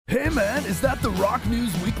Hey man, is that the Rock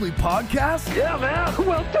News Weekly podcast? Yeah, man.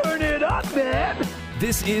 Well, turn it up, man.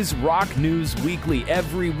 This is Rock News Weekly.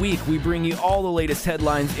 Every week we bring you all the latest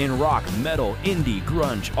headlines in rock, metal, indie,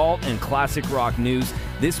 grunge, alt, and classic rock news.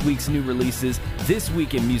 This week's new releases, this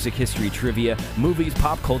week in music history trivia, movies,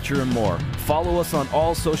 pop culture, and more. Follow us on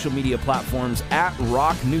all social media platforms at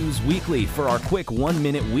Rock News Weekly for our quick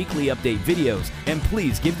 1-minute weekly update videos. And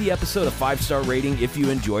please give the episode a 5-star rating if you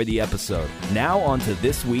enjoy the episode. Now on to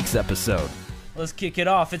this week's episode. Let's kick it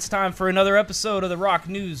off. It's time for another episode of the Rock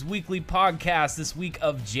News Weekly podcast this week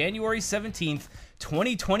of January 17th,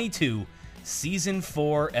 2022, Season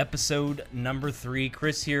 4, Episode number 3.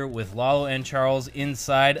 Chris here with Lalo and Charles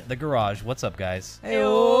inside the garage. What's up, guys?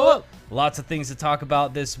 Hey-o! Lots of things to talk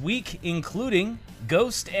about this week, including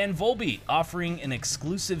Ghost and Volbeat offering an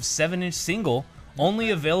exclusive 7-inch single only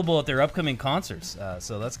available at their upcoming concerts,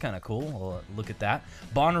 so that's kind of cool. We'll look at that.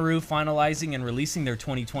 Bonnaroo finalizing and releasing their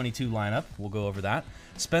 2022 lineup. We'll go over that.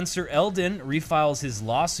 Spencer Elden refiles his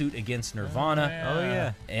lawsuit against Nirvana. Oh,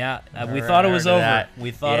 yeah. Yeah, we thought it was over. that.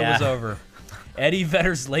 We thought it was over. Eddie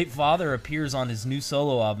Vedder's late father appears on his new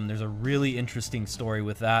solo album. There's a really interesting story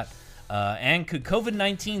with that. And could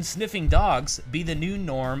COVID-19 sniffing dogs be the new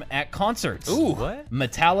norm at concerts? Ooh, what?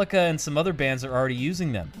 Metallica and some other bands are already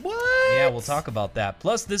using them. What? Yeah, we'll talk about that.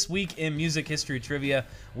 Plus, this week in music history trivia,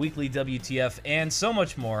 weekly WTF, and so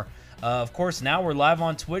much more. Of course, now we're live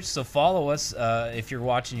on Twitch, so follow us. If you're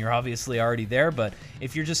watching, you're obviously already there. But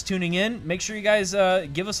if you're just tuning in, make sure you guys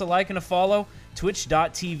give us a like and a follow.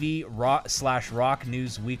 Twitch.tv/Rock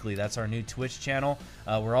News Weekly. That's our new Twitch channel.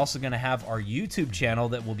 We're also going to have our YouTube channel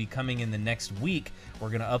that will be coming in the next week. We're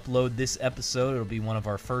going to upload this episode. It'll be one of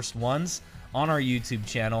our first ones on our YouTube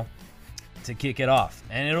channel to kick it off.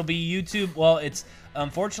 And it'll be YouTube. Well, it's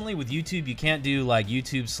unfortunately with YouTube, you can't do like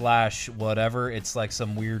YouTube/whatever. It's like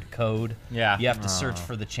some weird code. Yeah. You have to search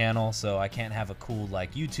for the channel. So I can't have a cool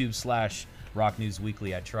like YouTube/Rock News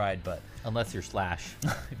Weekly. I tried, but Unless you're Slash.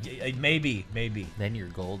 maybe. Then you're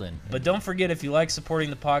golden. But don't forget, if you like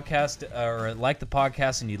supporting the podcast or like the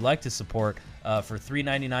podcast and you'd like to support for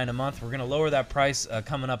 $3.99 a month, we're going to lower that price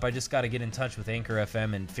coming up. I just got to get in touch with Anchor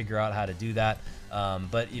FM and figure out how to do that.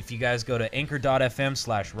 But if you guys go to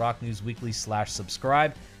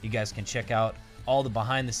anchor.fm/rocknewsweekly/subscribe, you guys can check out all the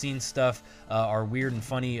behind-the-scenes stuff, our weird and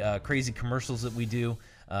funny, crazy commercials that we do.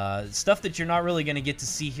 Stuff that you're not really going to get to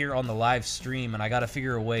see here on the live stream, and I got to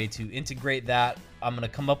figure a way to integrate that. I'm going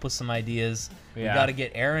to come up with some ideas. We got to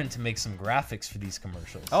get Aaron to make some graphics for these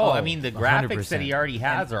commercials. I mean, the graphics 100%. that he already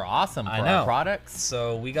has are awesome for I know. our products.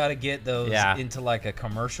 So we got to get those Yeah. into like a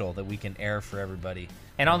commercial that we can air for everybody.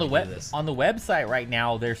 And on the when we do this. website right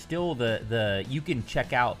now, there's still the you can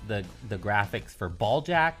check out the graphics for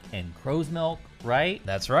Balljack and Crow's Milk, right?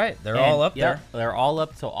 That's right. They're all up there. They're all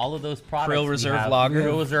up. So all of those products. Krill we Reserve have- Lager.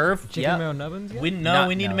 Krill Reserve. Chicken Yep. Marrow Nubbins? We need to No,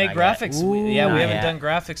 make not yet. graphics. Ooh, we not haven't yet. done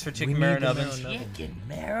graphics for Chicken We Marrow need the Nubbins. Marrow Chicken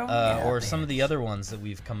Marrow. Or some of the other ones that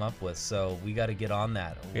we've come up with, so we got to get on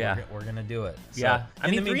that. Yeah. We're gonna do it. So, Yeah, I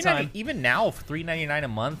in mean, the meantime, even now, $3.99 a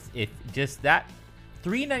month, if just that,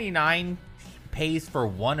 $3.99 pays for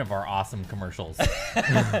one of our awesome commercials. That's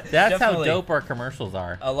how Definitely. dope our commercials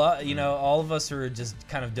are. a lot, all of us are just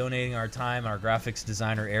kind of donating our time. Our graphics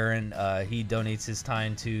designer Aaron, he donates his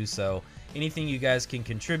time too. So anything you guys can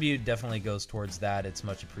contribute definitely goes towards that. It's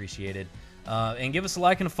much appreciated. And give us a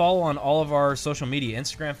like and a follow on all of our social media,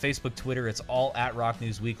 Instagram, Facebook, Twitter. It's all at Rock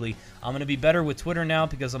News Weekly. I'm going to be better with Twitter now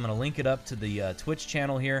because I'm going to link it up to the Twitch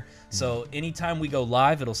channel here. So anytime we go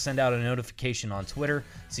live, it'll send out a notification on Twitter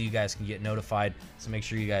so you guys can get notified. So make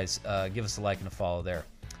sure you guys give us a like and a follow there.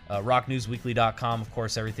 RockNewsWeekly.com, of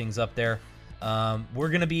course, everything's up there. We're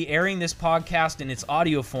going to be airing this podcast in its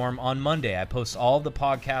audio form on Monday. I post all of the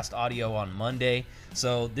podcast audio on Monday.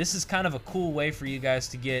 So this is kind of a cool way for you guys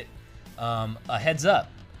to get a heads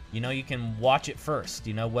up. You can watch it first,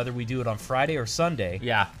 whether we do it on Friday or Sunday.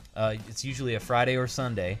 Yeah. It's usually a Friday or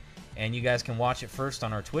Sunday, and you guys can watch it first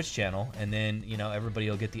on our Twitch channel, and then, everybody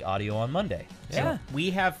will get the audio on Monday. Yeah.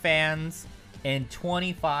 We have fans in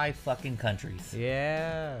 25 fucking countries.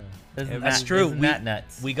 Yeah. That's true. Isn't that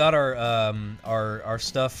nuts? We got our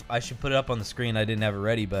stuff. I should put it up on the screen. I didn't have it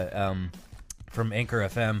ready, but from Anchor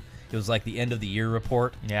FM, it was like the end of the year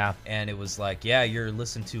report. Yeah. And it was like, you're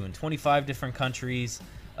listened to in 25 different countries,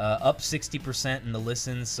 up 60% in the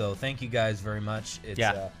listens. So thank you guys very much. It's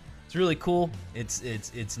really cool.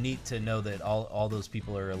 It's neat to know that all those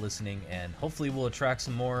people are listening, and hopefully we'll attract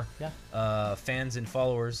some more fans and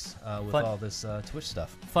followers with all this Twitch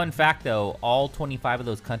stuff. Fun fact, though, all 25 of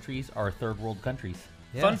those countries are third world countries.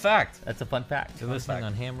 Yeah. Fun fact. That's a fun fact. They're listening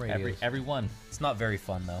on ham radio. Every one. It's not very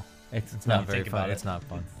fun though. It's not not very think fun. about it. It's not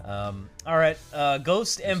fun. All right,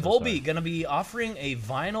 Ghost and so Volbeat sorry. going to be offering a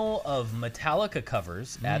vinyl of Metallica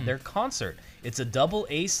covers at their concert. It's a double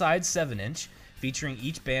A-side 7-inch featuring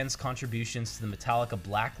each band's contributions to the Metallica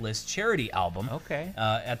Blacklist charity album. Okay.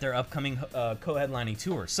 At their upcoming co-headlining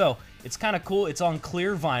tour. So it's kind of cool. It's on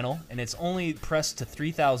clear vinyl and it's only pressed to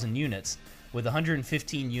 3,000 units, with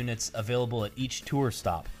 115 units available at each tour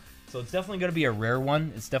stop. So it's definitely going to be a rare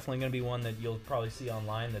one. It's definitely going to be one that you'll probably see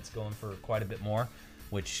online that's going for quite a bit more,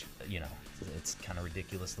 which, you know, it's kind of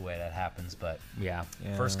ridiculous the way that happens, but Yeah.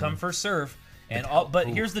 first come, first serve. And but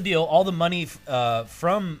here's the deal. All the money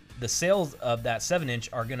from the sales of that 7-inch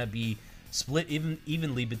are going to be split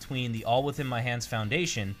evenly between the All Within My Hands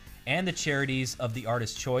Foundation and the charities of the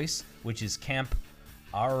artist's choice, which is Camp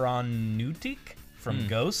Aronutik from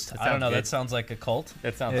Ghost. I don't know. good. That sounds like a cult.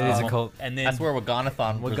 That sounds It is a awesome. cult. And then That's where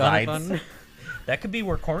Waganathon resides. Waganathon? that could be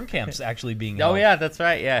where Corn Camp's actually being held. Oh yeah, that's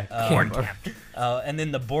right. Yeah. Corn Camp. camp. And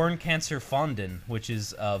then the Born Cancer Fonden, which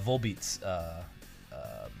is Volbeat's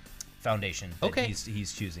foundation that Okay.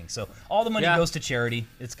 he's choosing. So all the money Yeah. goes to charity.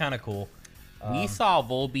 It's kind of cool. We saw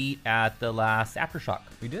Volbeat at the last Aftershock.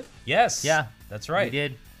 We did? Yes. Yeah, That's right. We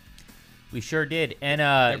did. We sure did. And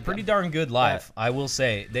They're pretty darn good live, I will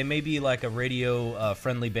say. They may be like a radio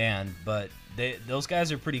friendly band, but those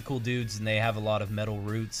guys are pretty cool dudes, and they have a lot of metal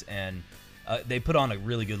roots, and they put on a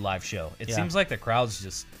really good live show. It Yeah. seems like the crowds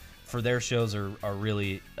just, for their shows, are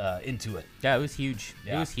really into it. Yeah, it was huge. It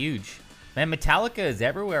Yeah. was huge. Man, Metallica is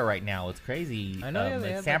everywhere right now. It's crazy. I know, yeah,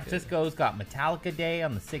 they have San like a- Francisco's got Metallica Day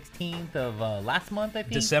on the 16th of last month, I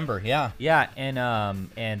think. December, yeah. Yeah,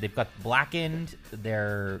 and they've got Blackened.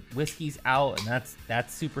 Their whiskey's out, and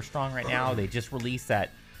that's super strong right now. They just released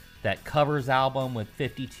that covers album with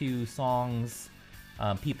 52 songs.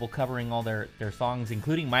 People covering all their songs,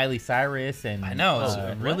 including Miley Cyrus and I know. It's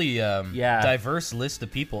a really Yeah. diverse list of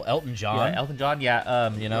people. Elton John. yeah, Elton John. Yeah,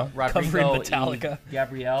 You know, Rodrigo, covering Metallica.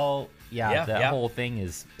 Gabrielle. Yeah, Yeah, that yeah. whole thing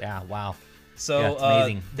is wow. So Yeah, it's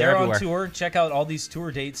amazing. they're They're on everywhere. tour. Check out all these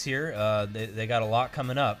tour dates here. They got a lot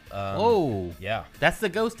coming up. Oh, Yeah. that's the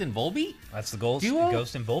Ghost and Volbeat. That's the Ghost Duo?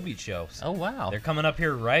 and Volbeat show. Oh wow. They're coming up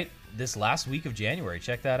here right this last week of January.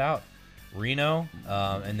 Check that out. Reno,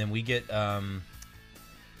 and then we get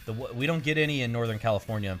we don't get any in Northern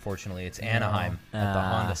California, unfortunately. It's Anaheim at the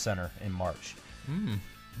Ah. Honda Center in March.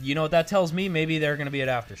 You know what that tells me? Maybe they're going to be at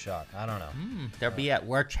Aftershock. I don't know. They'll be at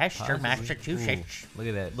Worcester, Massachusetts. Look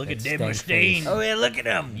at that. Look that at Dave stank Mustaine. face. Oh yeah, look at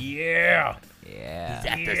him. Yeah. Yeah.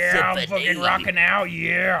 At the Yeah, I'm symphony. fucking rocking out.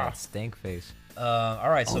 Yeah. That stank face. All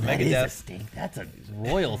right, so That is a Megadeth. stink. That's a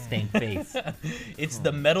royal stink face. It's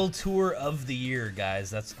the Metal Tour of the Year, guys.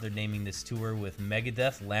 That's they're naming this tour with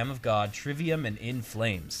Megadeth, Lamb of God, Trivium, and In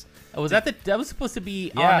Flames. Oh, was that was supposed to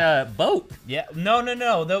be Yeah. on a boat? Yeah, no.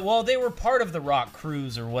 Well, they were part of the Rock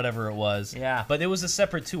Cruise or whatever it was. Yeah. but it was a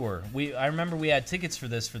separate tour. I remember we had tickets for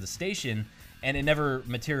this for the station, and it never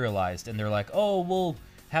materialized. And they're like, "Oh, we'll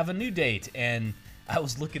have a new date." And I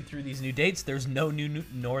was looking through these new dates. There's no new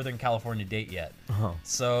Northern California date yet, Oh.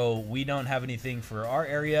 so we don't have anything for our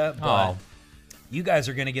area. But Oh. you guys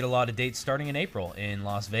are going to get a lot of dates starting in April in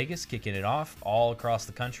Las Vegas, kicking it off all across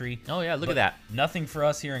the country. Oh yeah, look But at that. Nothing for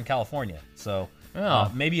us here in California. So Oh.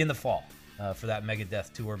 maybe in the fall for that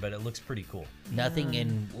Megadeth tour, but it looks pretty cool. Nothing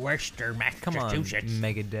in Worcester, Come on, Massachusetts.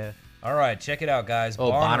 Megadeth. All right, check it out, guys. Oh,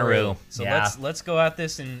 Bonnaroo. So Yeah. let's go at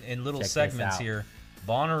this in little Check this segments out. here.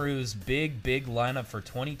 Bonnaroo's big lineup for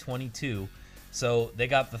 2022. So they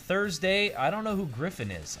got the Thursday. I don't know who Griffin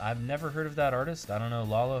is. I've never heard of that artist. I don't know.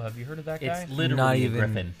 Lalo, have you heard of that guy? It's literally Not a even.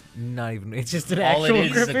 griffin. Not even. It's just an All it actual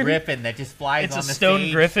is griffin. a griffin that just flies It's on a the stone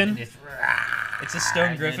stage griffin? and just- It's a stone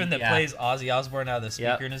and griffin then- that yeah. plays Ozzy Osbourne out of the speaker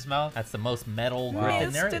Yep. in his mouth. That's the most metal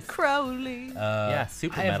griffin there is. Crowley. Yeah,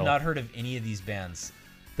 super I have metal. not heard of any of these bands.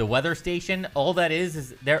 The weather station, all that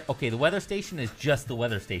is there. Okay, the weather station is just the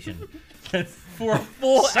weather station. That's for a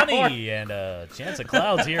full hour. Sunny and a chance of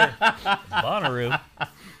clouds here. Bonnaroo.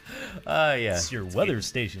 Yeah. It's your weather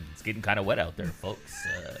station. It's getting kind of wet out there, folks.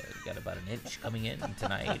 Got about an inch coming in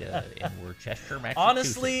tonight in Worcester, Massachusetts.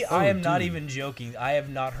 Honestly, I am not dude. even joking. I have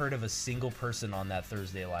not heard of a single person on that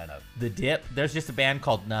Thursday lineup. The Dip. There's just a band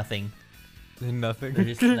called Nothing. Nothing.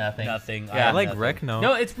 There's just nothing. Nothing. Yeah, I like nothing. Recno.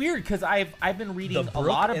 No, it's weird because I've been reading The a Brook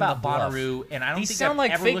lot and about the Bluff. Bonnaroo, and I don't These think sound I've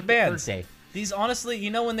like ever fake looked bands. at Thursday. These honestly, you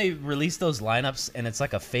know when they release those lineups and it's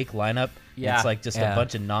like a fake lineup? Yeah. It's like just a Yeah.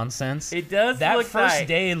 bunch of nonsense. It does That look first like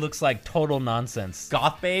day looks like total nonsense.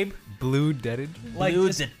 Goth Babe, Blue Deaded. Like Blue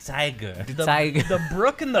just the Tiger. the, Tiger. the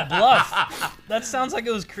Brook and the Bluff. That sounds like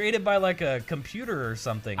it was created by like a computer or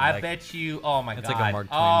something. I like, bet you. Oh my That's god. like a Mark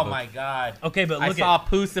Twain oh book. my god. Okay, but I look saw at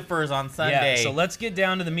Pucifers on Sunday. yeah. So let's get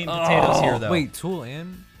down to the meat and potatoes here, though. Wait, Tool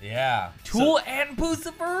and Yeah. Tool and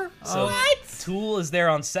Pucifer? So What? Tool is there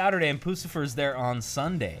on Saturday and Pucifer is there on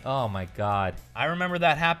Sunday. Oh my God. I remember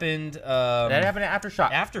that happened. That happened at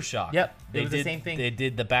Aftershock. Aftershock. Yep, it They was did the same thing. They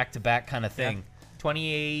did the back-to-back kind of thing.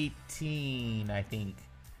 2018, I think.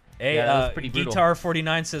 Hey, Yeah, that was pretty brutal. Guitar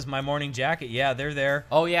 49 says My Morning Jacket. Yeah, they're there.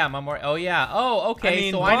 Oh yeah, Oh yeah. Oh okay. I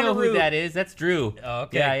mean, so I know who Bonnaroo- that is. That's Drew. Oh,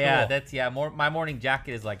 okay, Yeah. cool. That's My Morning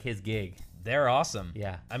Jacket is like his gig. They're awesome.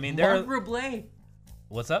 Yeah. I mean, they're. Mark Ruble.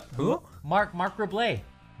 What's up? Who? Mark Ruble.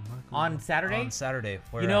 On Saturday. On Saturday.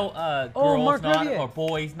 Where You know, at? girls Mark not Rebier. or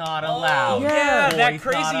boys not allowed. yeah, that Boys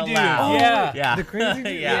crazy not dude. allowed. Yeah. Yeah. The crazy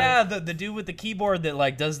dude? Yeah, the dude with the keyboard that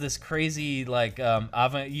like does this crazy like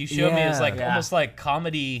you showed me it's like Yeah. almost like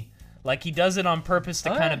comedy, like he does it on purpose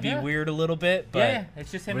to Oh, kind of yeah. be weird a little bit, but Yeah,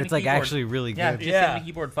 it's just him. But and it's the like keyboard. actually really Yeah, good. just Yeah. him and the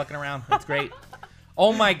keyboard fucking around. It's great.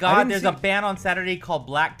 Oh my God! didn't There's see- a band on Saturday called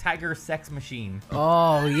Black Tiger Sex Machine.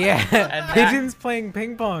 Oh yeah, that- Pigeons playing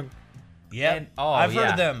ping pong. yeah, And- oh, I've heard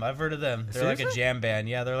yeah. of them. I've heard of them. They're like a Seriously? jam band.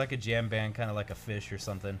 Yeah, they're like a jam band, kind of like a Fish or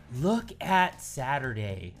something. Look at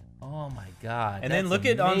Saturday. Oh my God! And then that's look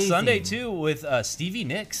at on Sunday amazing. too with Stevie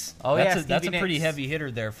Nicks. Oh, that's yeah, that's a Stevie pretty Nicks. heavy hitter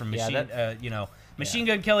there from Yeah, Machine. Machine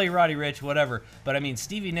Gun Kelly, Roddy Ricch, whatever. But I mean,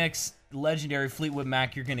 Stevie Nicks, legendary Fleetwood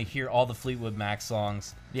Mac. You're gonna hear all the Fleetwood Mac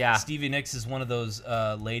songs. Yeah. Stevie Nicks is one of those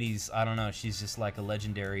ladies. I don't know. She's just like a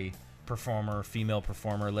legendary performer, female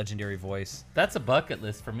performer, legendary voice. That's a bucket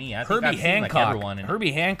list for me. I think Herbie I've seen, like, Hancock. everyone and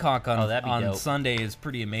Herbie Hancock Oh, that'd be on dope. Sunday is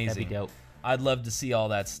pretty amazing. that'd be dope. I'd love to see all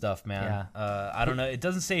that stuff, man. Yeah. I don't know. It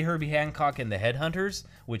doesn't say Herbie Hancock and the Headhunters,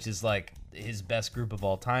 which is like his best group of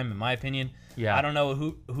all time, in my opinion. Yeah. I don't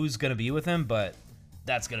know who's gonna be with him, but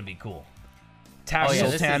that's gonna be cool. Tash Oh, yeah,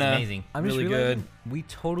 this is Sultana, amazing. I'm just really realizing good. we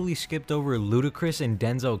totally skipped over Ludacris and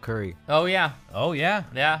Denzel Curry. Oh yeah, Oh yeah,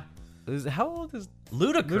 yeah. How old is?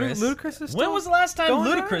 Ludacris. Ludacris is When still was the last time going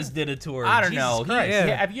Ludacris on? did a tour? I don't Jesus know. Christ.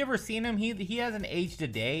 Yeah. Have you ever seen him? He hasn't aged a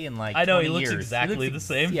day in like I know, he 20 looks years. exactly the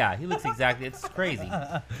same. Yeah, he looks exactly. It's crazy.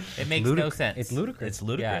 It makes no sense. It's Ludacris. It's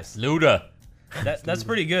Ludacris. Yeah. Luda. That's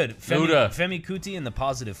pretty good. Luda. Femi Kuti and the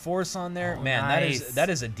Positive Force on there. Oh, Man, nice. that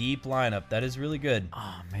is a deep lineup. That is really good.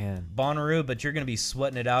 Oh man. Bonnaroo, but you're gonna be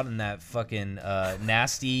sweating it out in that fucking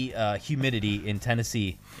nasty humidity in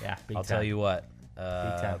Tennessee. Yeah, big I'll time. tell you what.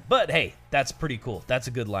 time. But hey, that's pretty cool. That's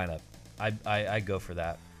a good lineup. I go for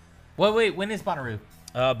that. Wait. When is Bonnaroo?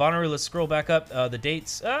 Bonnaroo, let's scroll back up. The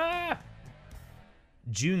dates.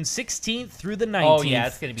 June 16th through the 19th. Oh yeah,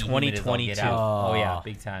 it's gonna be humid as all 2022. get out. Oh yeah, Oh.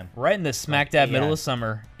 big time. Right in the smack dab yeah. middle of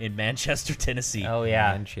summer in Manchester, Tennessee. Oh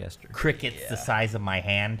yeah. Manchester. Crickets the size of my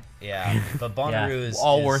hand. Yeah, but Bonnaroo Yeah, is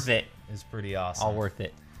all worth it. Is pretty awesome. All worth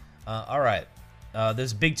it. All right.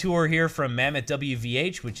 There's a big tour here from Mammoth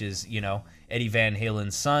WVH, which is, Eddie Van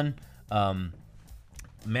Halen's son.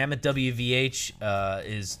 Mammoth WVH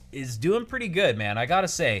is doing pretty good, man. I gotta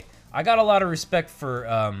say, I got a lot of respect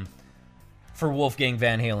for Wolfgang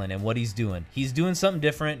Van Halen and what he's doing. He's doing something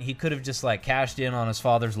different. He could have just like cashed in on his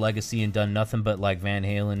father's legacy and done nothing but like Van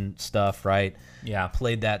Halen stuff, right? Yeah.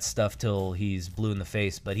 Played that stuff till he's blue in the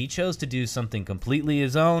face, but he chose to do something completely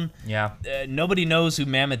his own. Yeah. Nobody knows who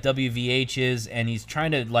Mammoth WVH is, and he's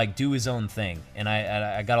trying to like do his own thing, and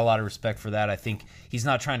I got a lot of respect for that. I think he's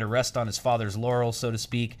not trying to rest on his father's laurels, so to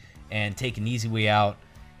speak, and take an easy way out,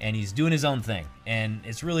 and he's doing his own thing, and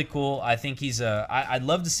it's really cool. I think I'd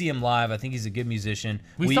love to see him live. I think he's a good musician.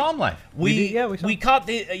 We saw him live. We saw him. caught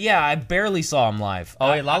the I barely saw him live.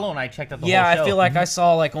 Oh, hey, Lalo and I checked out the Yeah, whole show. I feel like I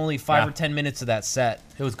saw like only 5 Yeah. or 10 minutes of that set.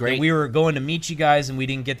 It was great. And we were going to meet you guys, and we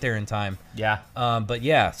didn't get there in time. Yeah. But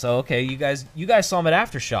yeah, so okay, you guys saw him at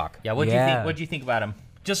Aftershock. Yeah. What'd you Yeah. think? What'd you think about him?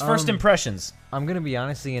 Just first impressions. I'm gonna be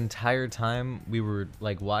honest. The entire time we were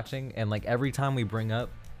like watching, and like every time we bring up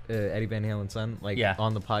Eddie Van Halen's son, like Yeah.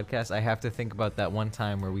 on the podcast, I have to think about that one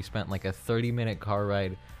time where we spent like a 30-minute car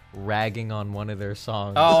ride ragging on one of their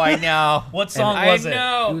songs. Oh, I know. What song I was it?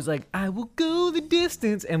 know. It was like, I will go the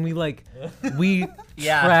distance, and we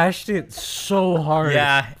Yeah. trashed it so hard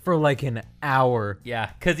Yeah. for like an hour Yeah,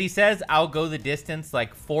 because he says I'll go the distance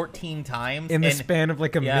like 14 times in the and- span of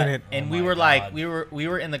like a yeah, minute. and Oh we my were like, God. we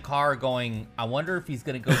were in the car going, I wonder if he's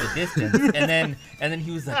gonna go the distance, and then he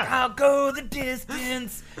was like, I'll go the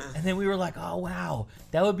distance, and then we were like, oh wow,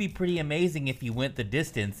 that would be pretty amazing if he went the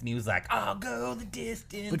distance, and he was like, I'll go the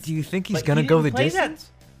distance. But do you think he's But gonna he go didn't the play distance?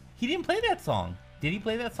 He didn't play that song. Did he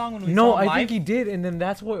play that song when we No, saw him I think live? he did, and then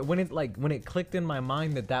that's when it clicked in my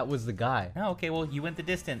mind that was the guy. Oh, okay, well, you went the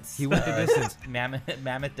distance. He went the distance. Mammoth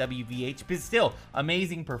WVH, but still,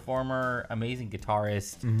 amazing performer, amazing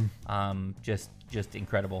guitarist, just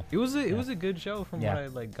incredible. It was a good show from Yeah. what I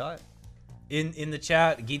like got. In the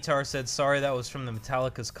chat, Guitar said, sorry, that was from the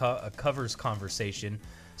Metallica's covers conversation.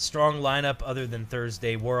 Strong lineup other than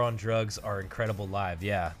Thursday. War on Drugs are incredible live.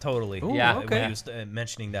 Yeah, totally. Ooh, Yeah, When okay. you was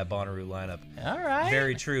mentioning that Bonnaroo lineup. All right.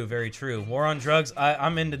 Very true, very true. War on Drugs,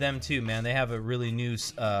 I'm into them too, man. They have a really new,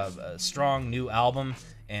 strong new album,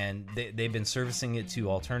 and they've been servicing it to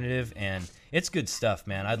Alternative, and it's good stuff,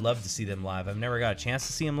 man. I'd love to see them live. I've never got a chance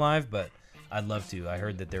to see them live, but I'd love to. I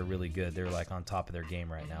heard that they're really good. They're like on top of their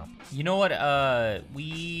game right now. You know what?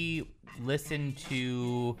 We listened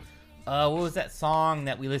to. What was that song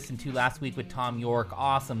that we listened to last week with Tom York?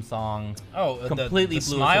 Awesome song. Oh, completely the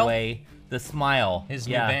blew Smile? us away. The Smile. His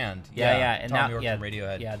yeah. new band. Yeah. And Tom that, York yeah, from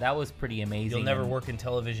Radiohead. Yeah, that was pretty amazing. You'll never and- work in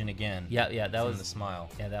television again. Yeah, that from was The Smile.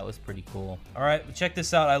 Yeah, that was pretty cool. All right, check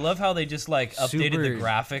this out. I love how they just like updated the Super.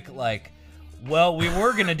 graphic. Like, well, we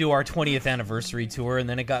were gonna do our 20th anniversary tour, and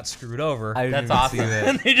then it got screwed over. I didn't That's even see awesome.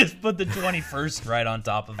 and that. they just put the 21st right on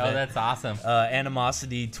top of it. Oh, that's awesome.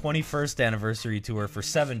 Animosity 21st anniversary tour for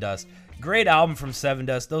Seven Dust. Great album from Seven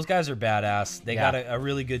Dust. Those guys are badass. They Yeah. got a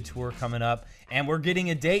really good tour coming up, and we're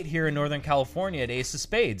getting a date here in Northern California at Ace of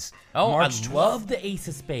Spades. Oh, March I 12th. love the Ace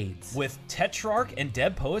of Spades. With Tetrarch and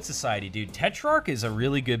Dead Poet Society, dude. Tetrarch is a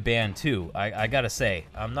really good band, too. I gotta say.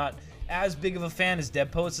 I'm not as big of a fan as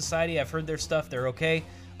Dead Poet Society. I've heard their stuff. They're okay.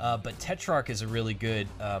 But Tetrarch is a really good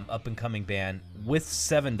up-and-coming band with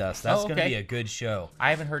Seven Dust. That's Oh, gonna okay. be a good show. I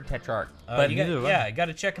haven't heard Tetrarch, But but you neither have I. yeah, you got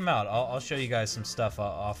to check them out. I'll show you guys some stuff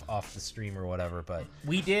off the stream or whatever. But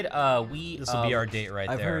we did. We this will be our date right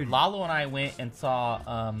I've there. heard- Lalo and I went and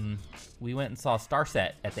saw. We went and saw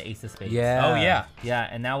Starset at the Ace of Spades. Yeah. Oh yeah, Yeah,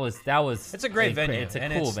 and that was. it's a great venue. It's a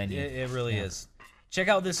and cool venue. It really is. Check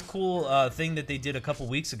out this cool thing that they did a couple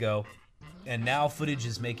weeks ago, and now footage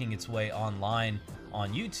is making its way online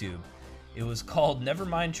on YouTube. It was called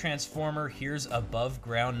Nevermind Transformer, Here's Above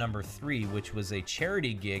Ground Number 3, which was a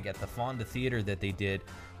charity gig at the Fonda Theater that they did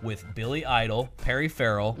with Billy Idol, Perry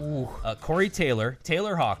Farrell, Corey Taylor,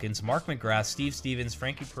 Taylor Hawkins, Mark McGrath, Steve Stevens,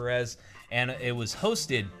 Frankie Perez, and it was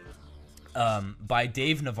hosted by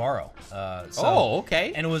Dave Navarro. Oh,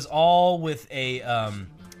 okay. And it was all with a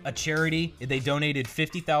charity. They donated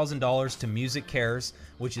 $50,000 to Music Cares,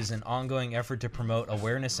 which is an ongoing effort to promote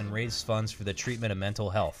awareness and raise funds for the treatment of mental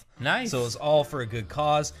health. Nice. So it was all for a good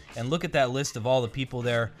cause. And look at that list of all the people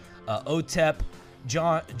there. OTEP,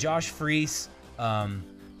 Josh Freese,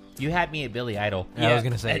 You had me at Billy Idol. Yeah, I was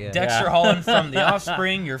gonna say, and yeah. Dexter Holland from The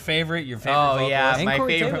Offspring, your favorite Oh vocalist. yeah, And my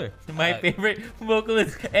Corey favorite, my favorite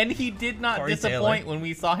vocalist, and he did not Corey disappoint Taylor. when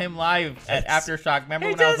we saw him live at It's- Aftershock. Remember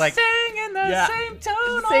He when I was just like, sang in the Yeah. same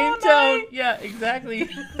tone same all tone? night. Yeah, exactly.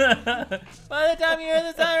 By the time you hear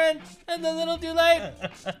the siren and the little too late,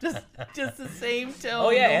 just the same tone. Oh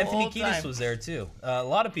yeah, the Anthony whole Kiedis time. was there too. A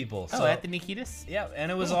lot of people. Oh, So, Anthony Kiedis. yeah,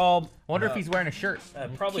 and it was all. Wonder if he's wearing a shirt.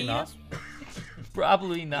 Probably not.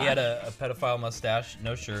 Probably not. He had a pedophile mustache,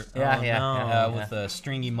 no shirt. Yeah, Oh, yeah, no. yeah. With a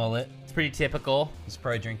stringy mullet. It's pretty typical. He's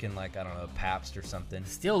probably drinking like I don't know Pabst or something.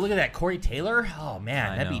 Still, look at that Corey Taylor. Oh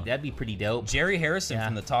man, I that'd know. be pretty dope. Jerry Harrison Yeah.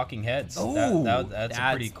 from the Talking Heads. Ooh, That's a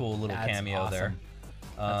pretty cool little that's cameo awesome. there.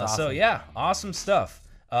 That's So awesome. yeah, awesome stuff.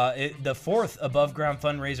 The fourth Above Ground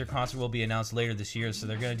fundraiser concert will be announced later this year, so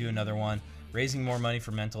they're going to do another one, raising more money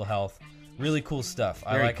for mental health. Really cool stuff.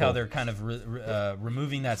 I Very like how cool. they're kind of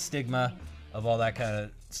removing that stigma of all that kind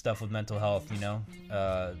of stuff with mental health, you know.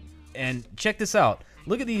 And check this out.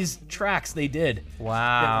 Look at these tracks they did.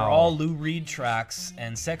 Wow. That were all Lou Reed tracks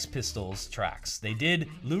and Sex Pistols tracks. They did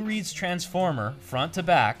Lou Reed's Transformer front to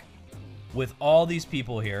back with all these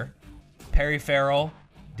people here. Perry Farrell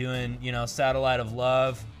doing, you know, Satellite of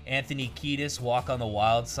Love. Anthony Kiedis, Walk on the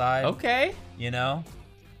Wild Side. Okay. You know?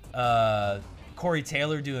 Corey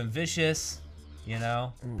Taylor doing Vicious. You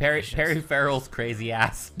know? Perry Farrell's crazy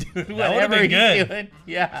ass. Dude, would've whatever been he's good. doing.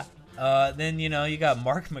 Yeah. Then, you know, you got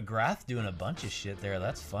Mark McGrath doing a bunch of shit there.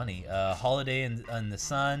 That's funny. Holiday in the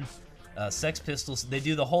Sun. Sex Pistols. They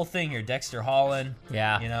do the whole thing here. Dexter Holland.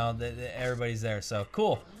 Yeah. You know, everybody's there. So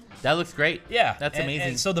cool. That looks great. Yeah, That's amazing.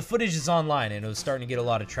 And so the footage is online, and it was starting to get a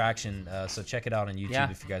lot of traction. So check it out on YouTube Yeah.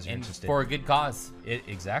 if you guys are and interested. for a good cause.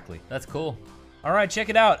 Exactly. That's cool. All right, check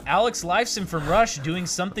it out. Alex Lifeson from Rush doing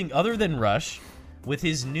something other than Rush with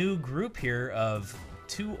his new group here of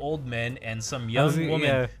two old men and some young Was he- woman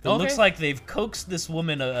yeah. that Okay. looks like they've coaxed this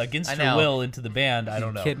woman against I her know. will into the band. I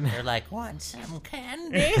don't know. Kidding. They're like, want some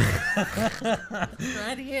candy?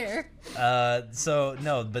 Right here. So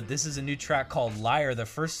no, but this is a new track called Liar, the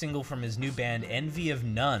first single from his new band Envy of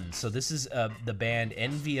None. So this is the band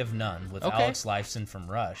Envy of None with Okay. Alex Lifeson from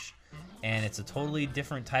Rush, and it's a totally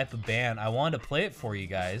different type of band. I wanted to play it for you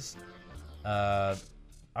guys. All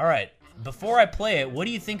right, before I play it, what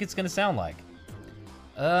do you think it's gonna sound like?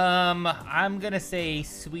 I'm gonna say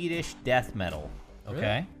Swedish death metal.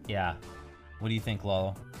 Okay. Yeah. What do you think,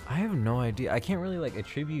 Lalo? I have no idea. I can't really like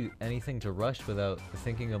attribute anything to Rush without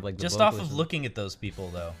thinking of like the Just off vocalists of looking at those people,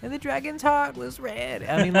 though. And the dragon's heart was red.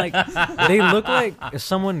 I mean, like, they look like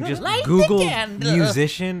someone just Googled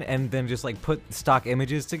musician and then just like put stock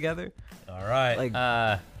images together. All right. Like,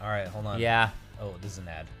 all right, hold on. Yeah. Oh, this is an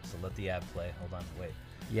ad. So let the ad play. Hold on, wait.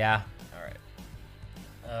 Yeah. All right.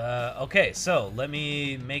 Okay, so let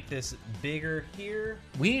me make this bigger here.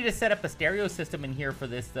 We need to set up a stereo system in here for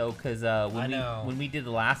this though, because when we did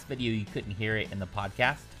the last video, you couldn't hear it in the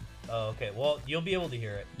podcast. Oh, okay. Well, you'll be able to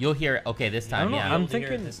hear it. You'll hear it. Okay, this time, yeah. I'm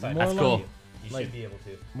thinking more That's along, cool. You like, should be able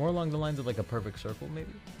to. more along the lines of like a perfect circle,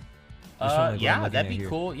 maybe. Just from, like, what I'm Yeah, looking that'd at be here.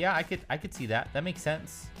 cool. Yeah, I could see that. That makes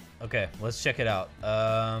sense. Okay, let's check it out.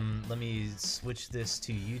 Let me switch this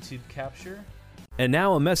to YouTube capture. And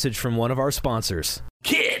now a message from one of our sponsors.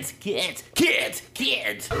 Kids! Do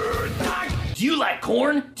you like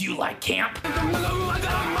corn? Do you like camp?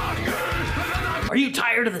 Are you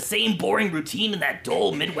tired of the same boring routine in that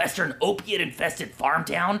dull Midwestern opiate-infested farm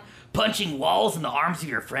town? Punching walls in the arms of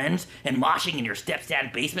your friends and moshing in your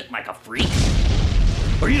stepdad's basement like a freak?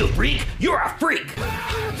 Are you a freak? You're a freak!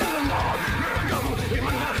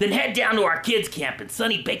 Then head down to our kids' camp in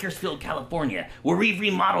sunny Bakersfield, California, where we've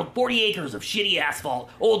remodeled 40 acres of shitty asphalt,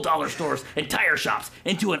 old dollar stores, and tire shops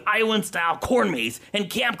into an Iowan-style corn maze and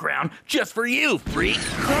campground just for you, freak!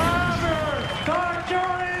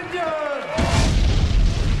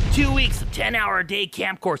 2 weeks of 10-hour-a-day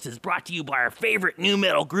camp courses brought to you by our favorite new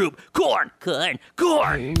metal group, Korn.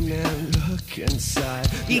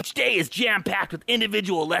 Each day is jam-packed with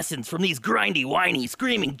individual lessons from these grindy, whiny,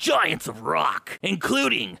 screaming giants of rock,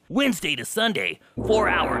 including Wednesday to Sunday,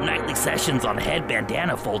 4-hour nightly sessions on head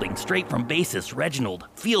bandana folding straight from bassist Reginald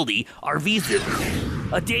Fieldy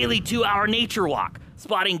Arvizu, a daily 2-hour nature walk,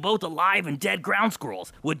 spotting both alive and dead ground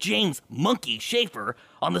squirrels with James Monkey Schaefer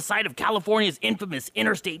on the site of California's infamous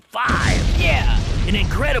Interstate 5. Yeah! An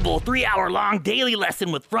incredible 3-hour-long daily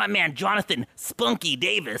lesson with frontman Jonathan Spunky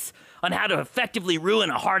Davis on how to effectively ruin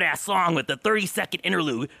a hard-ass song with a 30-second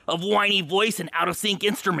interlude of whiny voice and out-of-sync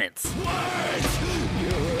instruments.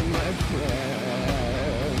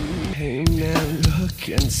 Hey man, look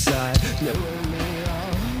inside. No one may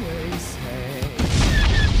always say.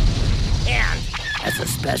 And, as a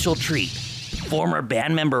special treat, former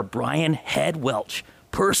band member Brian Head Welch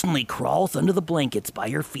personally crawls under the blankets by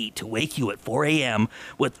your feet to wake you at 4 a.m.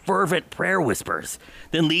 with fervent prayer whispers,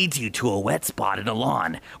 then leads you to a wet spot in a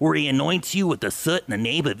lawn where he anoints you with the soot in the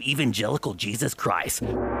name of evangelical Jesus Christ.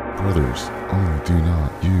 Brothers, only do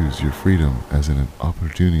not use your freedom as an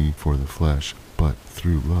opportunity for the flesh, but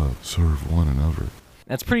through love serve one another.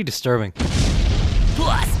 That's pretty disturbing.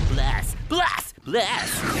 Bless.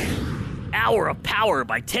 Hour of Power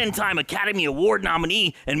by 10-time Academy Award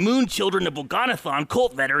nominee and Moon Children of Boganathon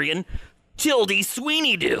cult veteran, Tildy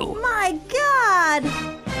Sweeney Doo. My God!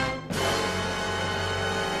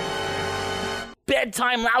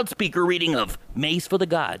 Bedtime loudspeaker reading of Maze for the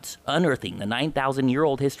Gods, Unearthing the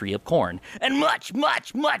 9,000-year-old history of corn, and much,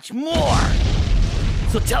 much, much more.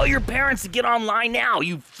 So tell your parents to get online now,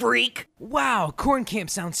 you freak. Wow, Corn Camp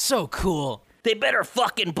sounds so cool. They better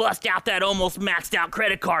fucking bust out that almost maxed out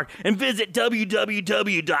credit card and visit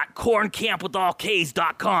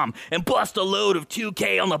www.corncampwithallks.com and bust a load of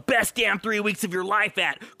 2K on the best damn 3 weeks of your life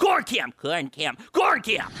at Corn Camp. Not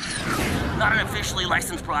an officially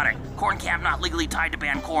licensed product. Corn Camp not legally tied to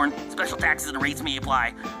ban corn. Special taxes and rates may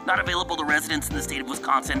apply. Not available to residents in the state of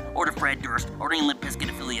Wisconsin or to Fred Durst or any Limp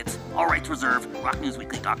Bizkit affiliates. All rights reserved.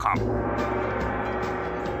 RockNewsWeekly.com.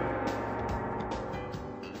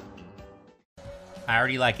 I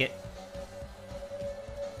already like it.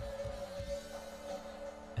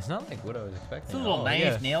 It's not like what I was expecting. It's a little Nine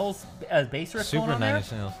Inch Nails bass riff Super going on 9 there.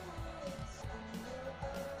 Inch Nails.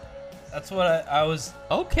 That's what I was.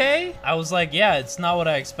 Okay. I was like, yeah, it's not what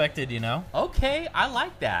I expected, you know? Okay, I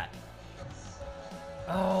like that.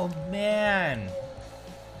 Oh, man.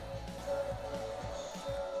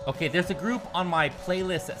 Okay, there's a group on my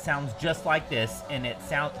playlist that sounds just like this, and it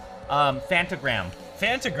sounds... Fantagram.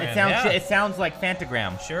 Fantagram, It sounds like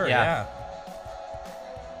Fantagram. Sure, yeah.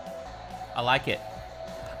 I like it.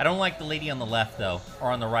 I don't like the lady on the left, though. Or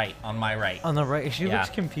on the right. On my right. On the right, she Yeah. looks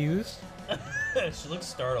confused. She looks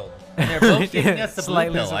startled. And they're both giving us the blue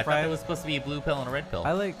Slightly pill. I thought surprised. it was supposed to be a blue pill and a red pill.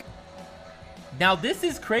 I like... Now, this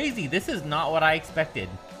is crazy. This is not what I expected.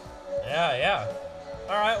 Yeah.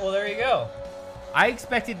 All right, well, there you go. I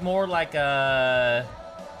expected more like a...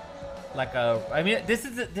 I mean, this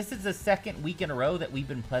is the second week in a row that we've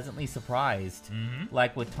been pleasantly surprised. Mm-hmm.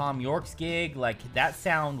 Like with Tom York's gig, like that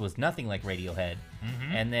sound was nothing like Radiohead.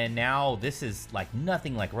 Mm-hmm. And then now this is like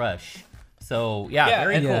nothing like Rush. So yeah,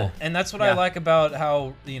 very cool. And that's what I like about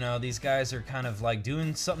how these guys are kind of like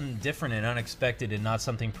doing something different and unexpected, and not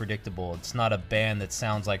something predictable. It's not a band that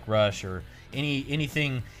sounds like Rush or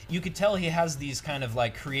anything. You could tell he has these kind of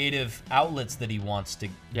like creative outlets that he wants to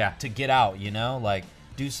get out. Like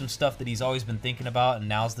do some stuff that he's always been thinking about, and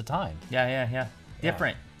now's the time. Yeah.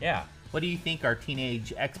 Different. Yeah. What do you think, our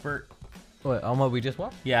teenage expert? What, on what we just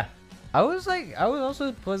watched? Yeah. I was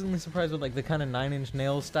also pleasantly surprised with like the kind of Nine Inch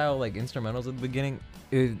Nails style like instrumentals at the beginning.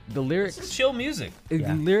 The lyrics, It's chill music.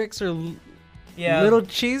 the lyrics are Yeah. little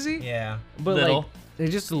cheesy. Yeah. But Little. like they're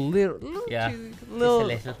just a little Yeah. cheesy,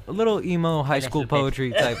 Just a little emo high school little bit.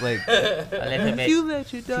 poetry type like. A little If bit. you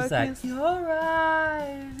let your She's like, darkness, your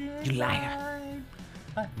eyes, You liar.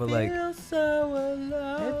 I But, like, feel so alone.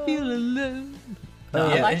 I feel alone. I Yeah,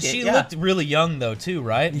 liked and it, she yeah. looked really young though too,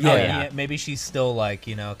 right? Yeah. Oh, yeah. Maybe she's still like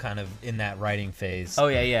kind of in that writing phase. Oh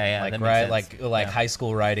yeah. like that makes right, sense. like Yeah. high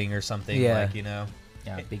school writing or something. Yeah. Like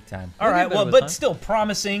Yeah, big time. All right, better well, with but time. still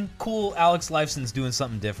promising, cool. Alex Lifeson's doing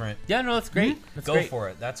something different. Yeah, no, that's great. That's Go great. for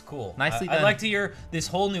it. That's cool. Nicely I'd done. like to hear this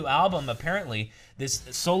whole new album. Apparently, this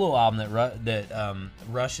solo album that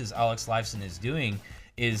Rush's Alex Lifeson is doing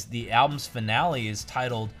is the album's finale is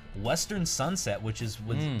titled Western Sunset, which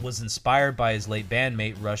was inspired by his late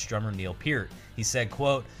bandmate Rush drummer Neil Peart. He said,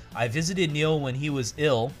 quote, "I visited Neil when he was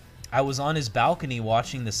ill. I was on his balcony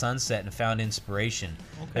watching the sunset and found inspiration.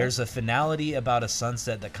 There's a finality about a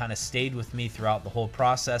sunset that kind of stayed with me throughout the whole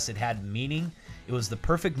process. It had meaning. It was the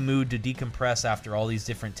perfect mood to decompress after all these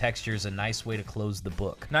different textures, a nice way to close the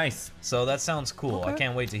book." Nice. So that sounds cool. I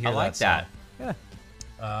can't wait to hear I like that that. Yeah.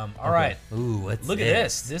 song. All right. Ooh, what's Look at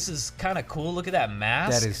this. This is kind of cool. Look at that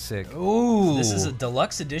mask. That is sick. Ooh. This is a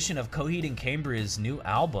deluxe edition of Coheed and Cambria's new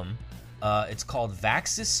album. It's called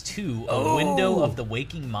Vaxis 2, A Window of the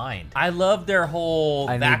Waking Mind. I love their whole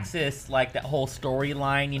I need- Vaxis, like that whole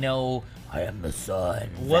storyline. I am the sun.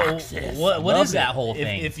 What Vaxis. what Love is that it? whole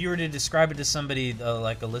thing? If you were to describe it to somebody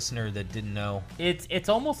like a listener that didn't know, It's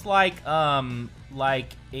almost like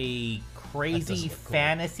a crazy look cool.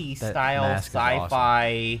 fantasy That style mask is awesome.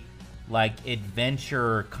 sci-fi like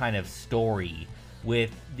adventure kind of story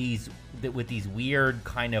with these weird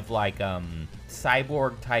kind of like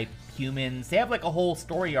cyborg type humans. They have like a whole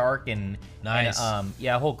story arc and Nice. and,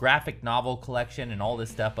 a whole graphic novel collection and all this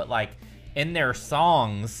stuff, but like in their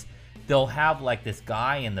songs they'll have like this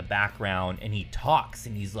guy in the background and he talks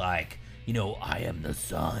and he's like, I am the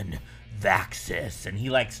sun, Vaxis, and he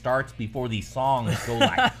like starts before these songs go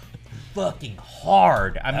like fucking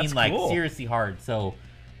hard. I That's mean like cool. seriously hard. So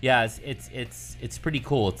yeah, it's pretty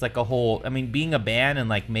cool. It's like a whole, I mean, being a band and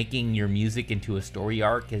like making your music into a story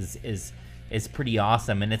arc is pretty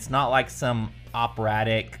awesome. And it's not like some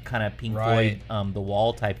operatic kind of Pink Right. Floyd The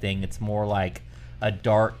Wall type thing. It's more like a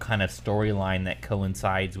dark kind of storyline that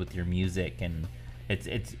coincides with your music, and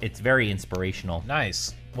it's very inspirational.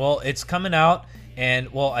 nice. Well, it's coming out, and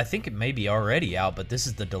I think it may be already out, but this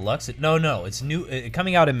is the deluxe. No, it's new.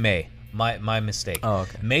 Coming out in May. My mistake. Oh,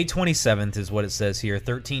 okay. May 27th is what it says here.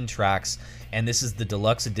 13 tracks, and this is the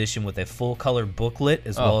deluxe edition with a full color booklet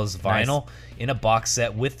as well as vinyl in a box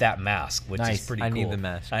set with that mask, which Nice. is pretty I cool. need the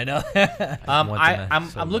mask. I know. want the mask I'm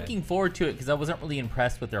so I'm bad. looking forward to it because I wasn't really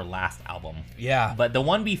impressed with their last album. Yeah. But the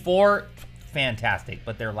one before, fantastic.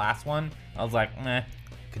 But their last one, I was like, meh.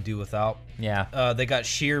 Could do without. Yeah. They got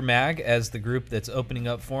Sheer Mag as the group that's opening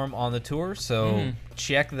up for them on the tour, so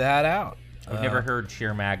check that out. I've never heard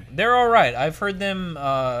Sheer Mag. They're all right. I've heard them.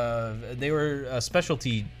 They were a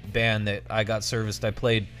specialty band that I got serviced. I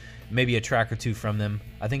played maybe a track or two from them.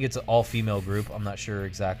 I think it's an all-female group. I'm not sure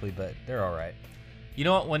exactly, but they're all right. You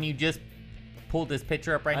know what? When you just pulled this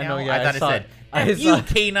picture up right I now, know, yeah, I thought I it saw said, it. I F you, saw it.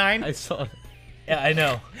 K9. I saw. Yeah, I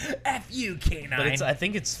know. F you, K9. But I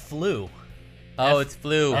think it's Flu. oh, it's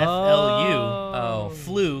flu. FLU. Oh.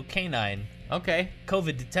 Flu K9. Okay.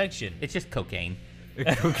 COVID detection. It's just cocaine.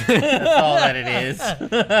 That's all that it is.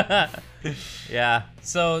 Yeah.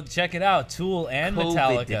 So check it out. Tool and COVID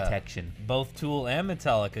Metallica. detection. Both Tool and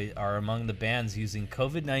Metallica are among the bands using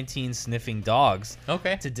COVID-19 sniffing dogs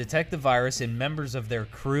Okay. to detect the virus in members of their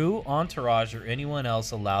crew, entourage, or anyone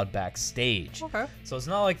else allowed backstage. Okay. So it's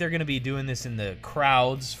not like they're going to be doing this in the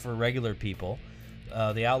crowds for regular people.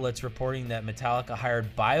 The outlet's reporting that Metallica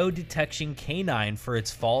hired Biodetection Canine for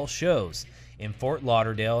its fall shows in Fort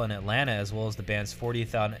Lauderdale and Atlanta, as well as the band's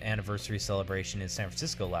 40th anniversary celebration in San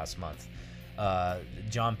Francisco last month.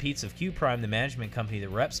 John Peets of Q Prime, the management company that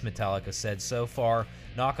reps Metallica, said, "So far,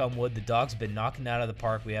 knock on wood, the dogs have been knocking out of the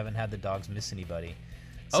park. We haven't had the dogs miss anybody."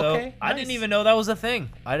 So Okay, I didn't nice. even know that was a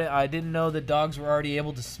thing. I didn't know that dogs were already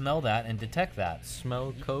able to smell that and detect that.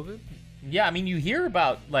 Smell COVID? Yeah, I mean, you hear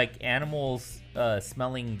about like animals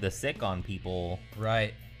smelling the sick on people,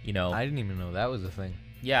 Right. you know. I didn't even know that was a thing.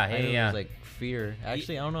 Yeah, I knew it yeah. was like fear.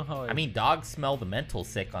 Actually, I don't know how. I mean, dogs smell the mental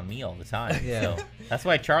sick on me all the time. Yeah. So that's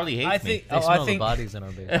why Charlie hates I me. think. they Oh, smell I think. the bodies in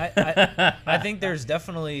our base. I think there's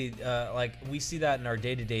definitely like we see that in our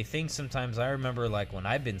day-to-day things sometimes. I remember like when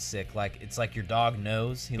I've been sick, like it's like your dog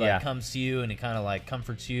knows. He like Yeah. comes to you and he kind of like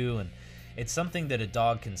comforts you, and it's something that a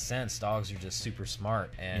dog can sense. Dogs are just super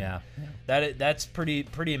smart, and Yeah. that's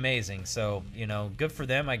pretty amazing. So good for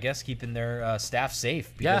them, I guess, keeping their staff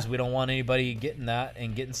safe because we don't want anybody getting that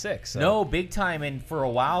and getting sick. So. No, big time. And for a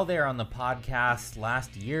while there on the podcast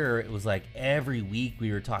last year, it was like every week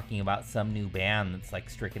we were talking about some new band that's like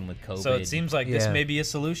stricken with COVID. So it seems like this Yeah. may be a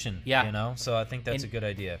solution. Yeah. So I think that's And- a good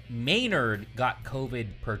idea. Maynard got COVID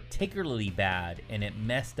particularly bad, and it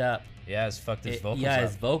messed up. Yeah, it's fucked his vocals yeah, up.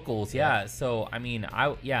 his vocals. Yeah. So I mean,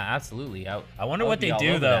 absolutely. I wonder I would what be they all do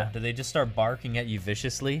over though. that. Do they just start barking at you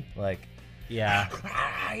viciously? Like, Yeah.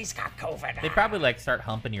 he's got COVID. They probably like start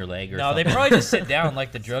humping your leg or No, something. they probably just sit down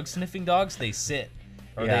like the drug sniffing dogs. They sit,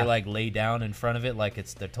 or Yeah. they like lay down in front of it like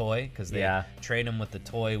it's the toy because they Yeah. train them with the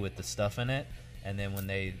toy with the stuff in it, and then when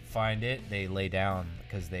they find it, they lay down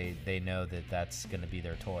because they know that that's gonna be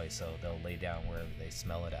their toy, so they'll lay down wherever they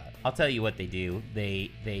smell it at. I'll tell you what they do. They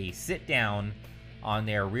sit down on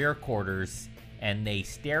their rear quarters and they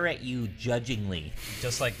stare at you judgingly.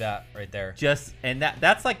 Just like that right there. And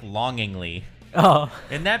that's like longingly. Oh.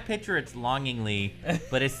 In that picture, it's longingly,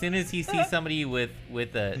 but as soon as he sees somebody with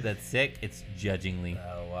that's sick, it's judgingly.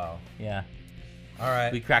 Oh wow. Yeah, All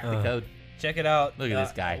right. we cracked the code. Check it out. Look at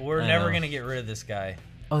this guy. We're I never know. gonna get rid of this guy.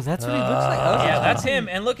 Oh, that's what he looks like. Oh, Yeah, that's him.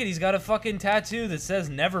 And look at, he's got a fucking tattoo that says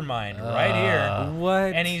Nevermind right here.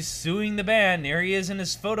 What? And he's suing the band. There he is in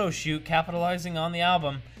his photo shoot, capitalizing on the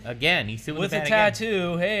album Again, he's suing with the a band again.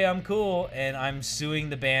 tattoo. Hey, I'm cool, and I'm suing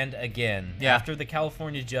the band again. Yeah. After the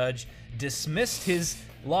California judge dismissed his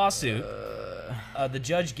lawsuit, the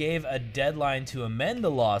judge gave a deadline to amend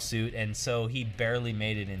the lawsuit, and so he barely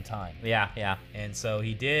made it in time. Yeah. And so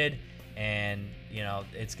he did, and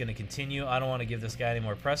it's going to continue. I don't want to give this guy any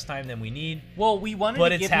more press time than we need, Well, we wanted but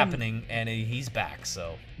to it's give him- happening, and he's back.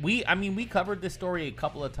 So We covered this story a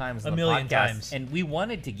couple of times on A the million podcast, times. and we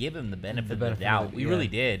wanted to give him the benefit of the benefit of doubt. it, We yeah. really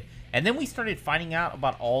did. And then we started finding out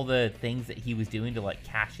about all the things that he was doing to like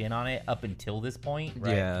cash in on it up until this point.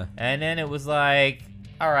 Yeah. And then it was like,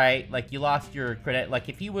 all right, like you lost your credit. Like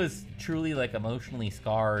if he was truly like emotionally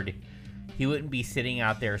scarred, he wouldn't be sitting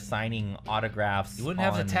out there signing autographs. you wouldn't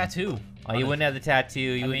have the on- tattoo. You wouldn't have the tattoo.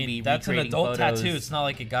 You I wouldn't mean, be that's an recreating adult photos. tattoo. It's not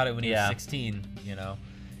like he got it when he was Yeah. 16,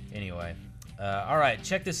 Anyway, all right,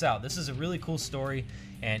 check this out. This is a really cool story,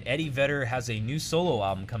 and Eddie Vedder has a new solo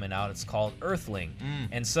album coming out. It's called Earthling.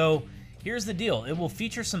 And so here's the deal. It will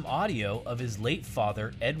feature some audio of his late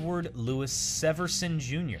father, Edward Louis Severson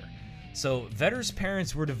Jr. So Vedder's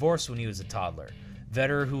parents were divorced when he was a toddler.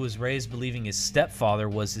 Vedder, who was raised believing his stepfather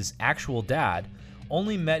was his actual dad,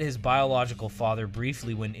 only met his biological father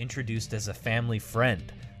briefly when introduced as a family friend.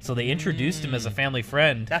 So they introduced him as a family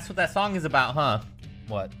friend. That's what that song is about, huh?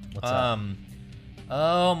 What? What's that?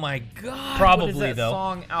 Oh my God! Probably, what is that though.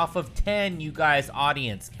 song off of 10? You guys,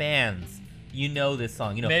 audience, fans, you know this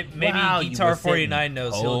song. You know, Maybe wow, you Guitar were sitting 49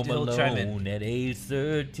 knows. He'll home chime in. alone at age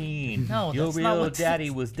 13. No, your that's not real what- daddy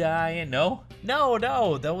was dying. No,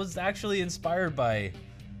 No, that was actually inspired by.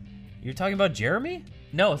 You're talking about Jeremy?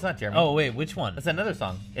 no, it's not Jeremy. Oh wait, which one? it's another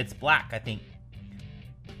song. It's Black, I think.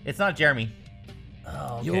 It's not Jeremy.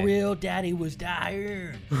 Oh, okay. Your real daddy was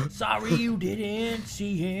dying. Sorry you didn't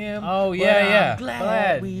see him. Oh, but yeah, yeah. I'm glad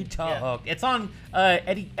Glad. we talked. It's on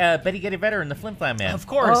Betty Getty Vedder and the Flim Flam Man. Of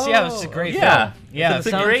course, yeah, it's a great yeah, film. Yeah, it's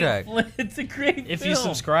a soundtrack. great. It's a great. if film. you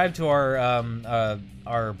subscribe to our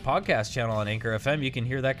podcast channel on Anchor FM, you can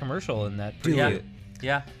hear that commercial in that. Do yeah, it.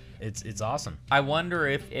 yeah. It's awesome. I wonder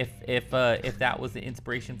if that was the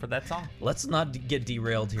inspiration for that song. Let's not get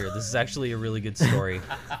derailed here. This is actually a really good story,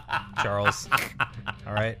 Charles.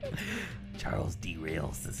 All right. Charles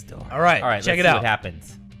derails the story. All right. All right. Check let's it see out. What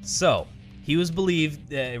happens? So he was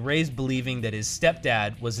raised believing that his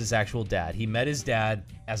stepdad was his actual dad. He met his dad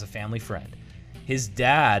as a family friend. His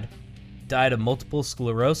dad died of multiple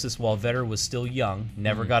sclerosis while Vedder was still young.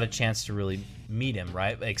 Never got a chance to really meet him,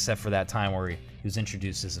 right? Except for that time where he was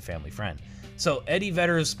introduced as a family friend. So Eddie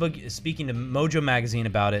Vedder is speaking to Mojo Magazine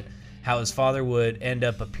about it, how his father would end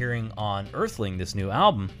up appearing on Earthling, this new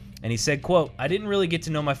album. And he said, quote, I didn't really get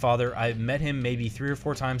to know my father. I met him maybe 3 or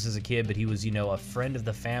 4 times as a kid, but he was, a friend of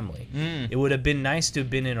the family. It would have been nice to have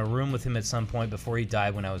been in a room with him at some point before he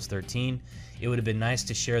died when I was 13. It would have been nice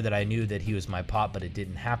to share that I knew that he was my pop, but it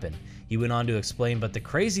didn't happen. He went on to explain, but the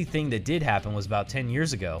crazy thing that did happen was about 10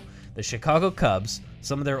 years ago. the Chicago Cubs,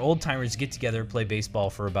 some of their old-timers get together and play baseball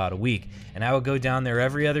for about a week. And I would go down there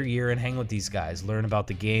every other year and hang with these guys, learn about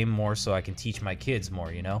the game more so I can teach my kids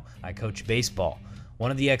more, you know? I coach baseball. One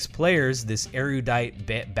of the ex-players, this erudite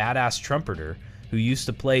badass trumpeter who used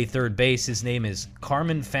to play third base, his name is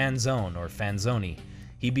Carmen Fanzone, or Fanzoni.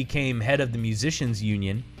 He became head of the Musicians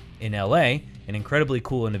Union in LA, an incredibly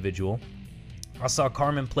cool individual. I saw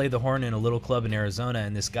Carmen play the horn in a little club in Arizona,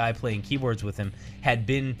 and this guy playing keyboards with him had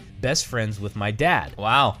been best friends with my dad.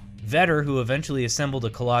 Wow. Vetter, who eventually assembled a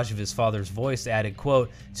collage of his father's voice, added,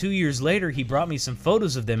 quote, 2 years later, he brought me some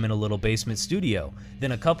photos of them in a little basement studio.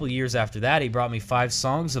 Then a couple years after that, he brought me 5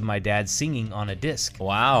 songs of my dad singing on a disc.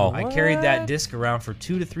 Wow. I carried that disc around for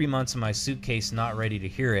 2 to 3 months in my suitcase, not ready to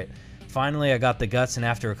hear it. Finally, I got the guts, and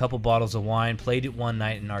after a couple bottles of wine, played it one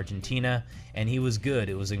night in Argentina, and he was good.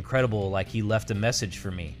 It was incredible, like he left a message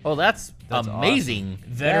for me. Oh, that's amazing.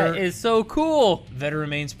 Awesome. That is so cool. Vetter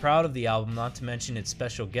remains proud of the album, not to mention its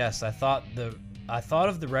special guests. I thought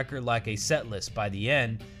of the record like a set list. By the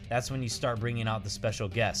end, that's when you start bringing out the special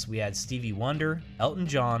guests. We had Stevie Wonder, Elton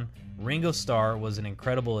John, Ringo Starr was an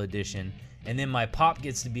incredible addition, and then my pop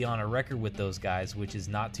gets to be on a record with those guys, which is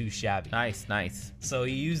not too shabby. Nice, nice. So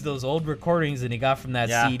he used those old recordings that he got from that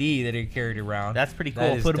CD that he carried around. That's pretty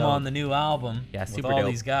cool. Put them on the new album with super all dope.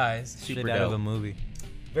 these guys. Super out of a movie.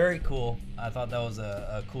 Very cool. I thought that was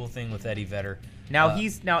a cool thing with Eddie Vedder. Now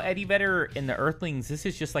Eddie Vedder in the Earthlings. This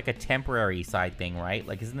is just like a temporary side thing, right?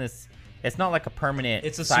 Like, isn't this? It's not like a permanent.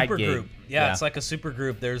 It's a side super gig. group. Yeah, it's like a super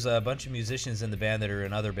group. There's a bunch of musicians in the band that are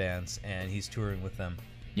in other bands, and he's touring with them.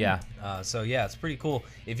 Yeah. So yeah, it's pretty cool.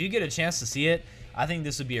 If you get a chance to see it, I think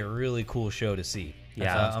this would be a really cool show to see.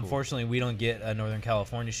 Yeah. Unfortunately, we don't get a Northern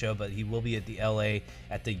California show, but he will be at the LA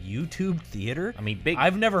at the YouTube Theater. I mean, big.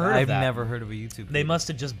 I've never heard of that. I've never heard of a YouTube. They must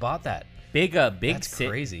have just bought that. Big That's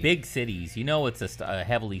crazy. Big cities. You know, it's a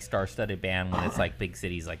heavily star-studded band when it's like big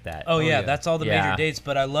cities like that. Oh yeah, that's all the Yeah. major dates.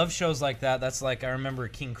 But I love shows like that. That's like, I remember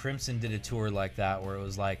King Crimson did a tour like that where it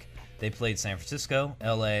was like they played San Francisco,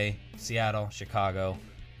 LA, Seattle, Chicago,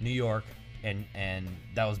 New York, and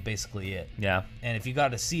that was basically it. Yeah. And if you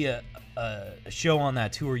got to see a show on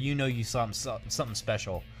that tour, you know you saw something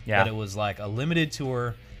special. Yeah. That it was like a limited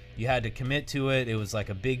tour. You had to commit to it. It was like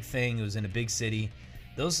a big thing. It was in a big city.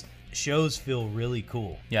 Those shows feel really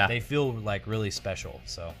cool. Yeah. They feel like really special.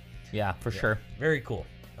 So Yeah, for sure. very cool.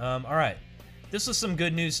 All right. This was some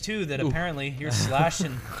good news too, that apparently here's Slash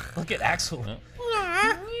and look at Axel.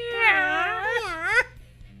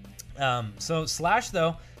 So Slash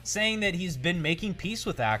though saying that he's been making peace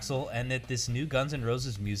with Axl and that this new Guns N'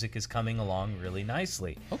 Roses music is coming along really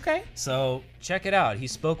nicely. Okay. So check it out. He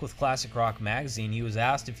spoke with Classic Rock Magazine. He was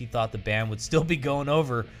asked if he thought the band would still be going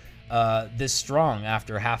over this strong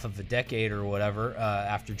after half of a decade or whatever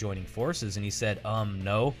after joining forces, and he said,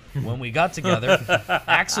 no. When we got together,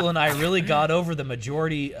 Axl and I really got over the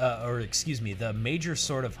the major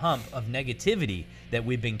sort of hump of negativity that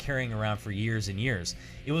we've been carrying around for years and years.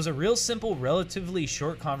 It was a real simple, relatively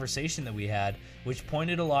short conversation that we had, which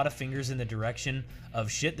pointed a lot of fingers in the direction of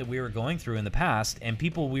shit that we were going through in the past and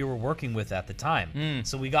people we were working with at the time.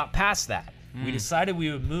 So we got past that. We decided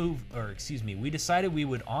we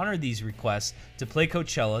would honor these requests to play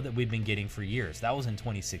Coachella that we've been getting for years. That was in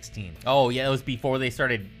 2016. Oh yeah, it was before they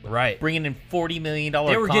started bringing in $40 million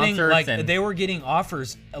They were concerts. they were getting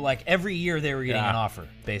offers like every year. They were getting an offer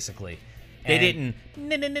basically. They didn't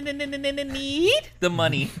need the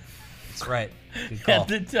money. That's right. Good call. At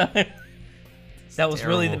the time. That was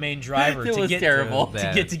really the main driver It to was get terrible.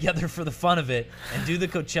 to get together for the fun of it and do the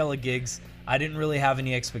Coachella gigs. I didn't really have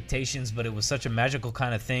any expectations, but it was such a magical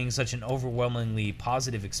kind of thing, such an overwhelmingly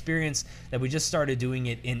positive experience that we just started doing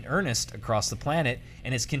it in earnest across the planet,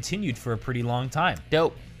 and it's continued for a pretty long time.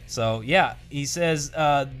 Dope. So, yeah, he says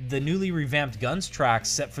the newly revamped Guns tracks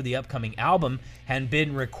set for the upcoming album had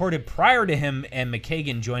been recorded prior to him and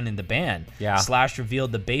McKagan joining the band. Yeah. Slash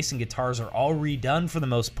revealed the bass and guitars are all redone for the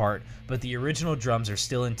most part, but the original drums are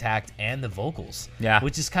still intact and the vocals. Yeah.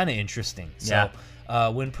 Which is kind of interesting. Yeah.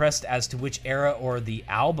 So, when pressed as to which era or the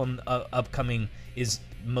album upcoming is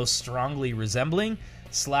most strongly resembling,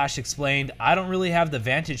 Slash explained, I don't really have the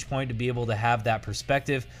vantage point to be able to have that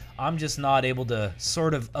perspective. I'm just not able to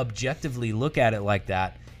sort of objectively look at it like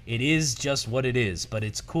that. It is just what it is, but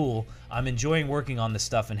it's cool. I'm enjoying working on this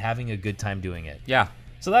stuff and having a good time doing it. Yeah.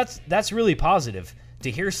 So that's really positive.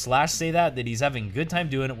 To hear Slash say that he's having a good time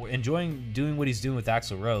doing it, enjoying doing what he's doing with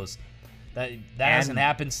Axl Rose, that hasn't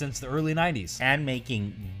happened since the early 90s. And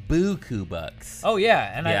making buku bucks. Oh,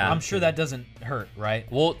 yeah, and I'm sure that doesn't hurt, right?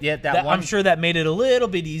 Well, yeah, I'm sure that made it a little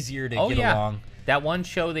bit easier to get along. That one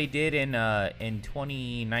show they did in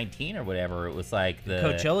 2019 or whatever, it was like the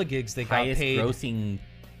Coachella gigs. They got highest paid. grossing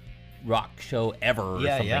rock show ever. Or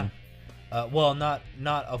something. Yeah. Well, not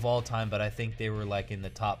of all time, but I think they were like in the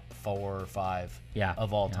top 4 or 5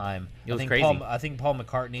 of all time. It was I think crazy. I think Paul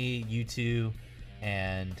McCartney, U2,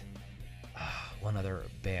 and one other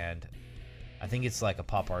band. I think it's like a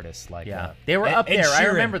pop artist. Like they were up there. I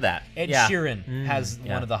remember that. Ed Sheeran has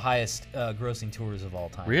one of the highest grossing tours of all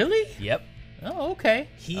time. Really? Yep. Oh, okay.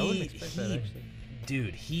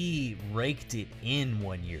 Dude, he raked it in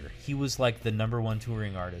one year. He was like the #1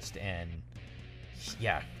 touring artist, and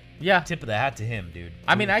yeah, tip of the hat to him, dude.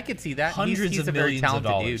 I mean, I could see that. Hundreds he's of a very millions of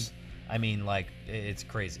talented dollars. dude. I mean, like, it's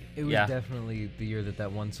crazy. It was definitely the year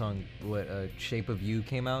that one song, Shape of You,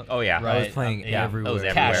 came out. Oh yeah, I was playing everywhere. It was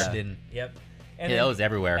everywhere. Cashed in. Yep. And it was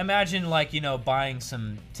everywhere. Imagine, like, buying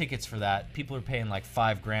some tickets for that. People are paying like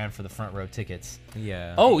 $5,000 for the front row tickets.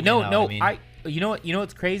 Yeah. Oh You no, know no. what I mean? You know what? You know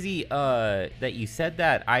what's crazy? That you said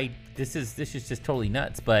that. This is just totally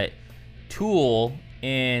nuts. But Tool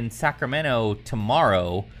in Sacramento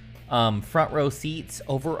tomorrow, front row seats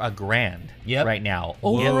over $1,000. Yep. Right now,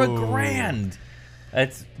 over $1,000.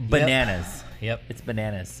 That's bananas. Yep. It's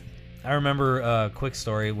bananas. I remember a quick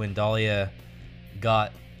story when Dahlia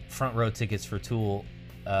got front row tickets for Tool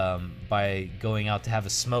by going out to have a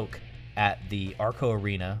smoke at the Arco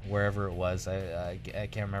Arena, wherever it was. I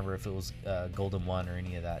can't remember if it was Golden One or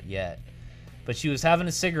any of that yet. But she was having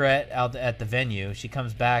a cigarette out at the venue. She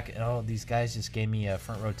comes back, and these guys just gave me a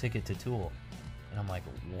front row ticket to Tool. And I'm like,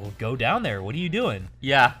 well, go down there. What are you doing?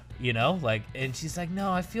 Yeah. And she's like,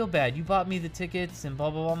 no, I feel bad. You bought me the tickets and blah,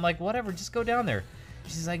 blah, blah. I'm like, whatever, just go down there.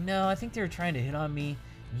 She's like, no, I think they were trying to hit on me.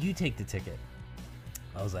 You take the ticket.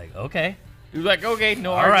 I was like, okay. You're like, okay,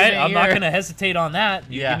 no. All right, I'm not here. going to hesitate on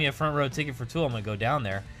that. You Yeah. give me a front row ticket for Tool, I'm going to go down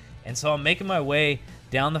there. And so I'm making my way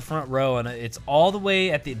down the front row, and it's all the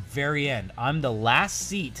way at the very end. I'm the last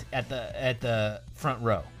seat at the front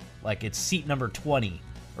row. Like, it's seat number 20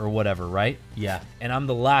 or whatever, right? Yeah. And I'm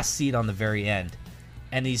the last seat on the very end.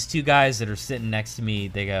 And these two guys that are sitting next to me,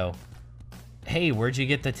 they go, hey, where'd you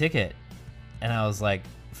get the ticket? And I was like,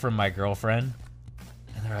 from my girlfriend.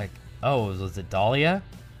 And they're like, oh, was it Dahlia?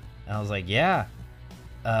 And I was like, yeah.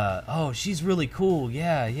 Oh, she's really cool.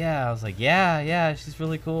 Yeah. I was like, yeah, she's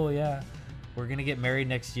really cool. Yeah. We're going to get married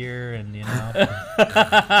next year and,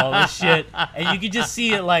 all this shit. And you could just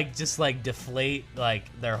see it, just deflate,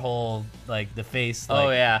 their whole, the face. Oh,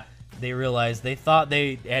 yeah. They realized they thought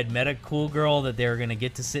they had met a cool girl that they were going to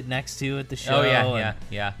get to sit next to at the show. Oh,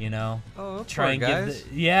 yeah. Oh, try and guys.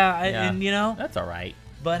 give and That's all right.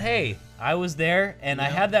 But hey, I was there, and I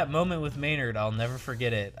had that moment with Maynard. I'll never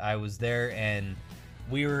forget it. I was there, and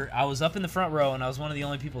I was up in the front row, and I was one of the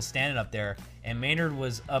only people standing up there. And Maynard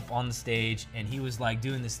was up on the stage, and he was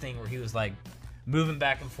doing this thing where he was moving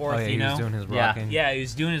back and forth. He was doing his rocking. Yeah, he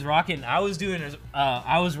was doing his rocking. I was doing his.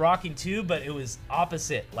 I was rocking too, but it was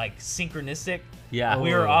opposite, synchronistic. Yeah.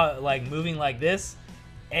 We were moving like this,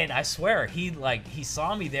 and I swear he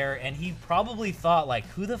saw me there, and he probably thought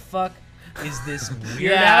who the fuck is this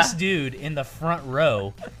weird ass dude in the front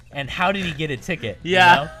row, and how did he get a ticket?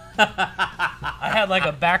 Yeah. I had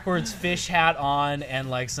a backwards fish hat on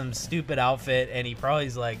and some stupid outfit, and he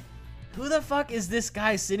probably's like, who the fuck is this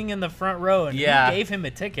guy sitting in the front row, and who gave him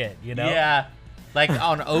a ticket, Yeah.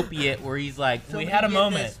 On Opiate where he's like, we had a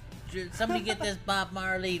moment. Somebody get this Bob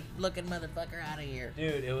Marley looking motherfucker out of here.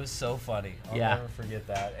 Dude, it was so funny. I'll Yeah. never forget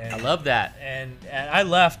that. And, I love that. And I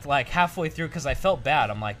left halfway through because I felt bad.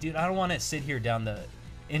 I'm like, dude, I don't want to sit here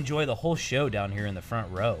enjoy the whole show down here in the front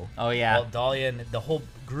row. Oh, yeah. While Dahlia and the whole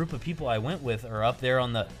group of people I went with are up there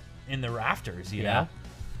in the rafters, you know?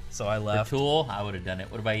 So I left. For Tool, I would have done it.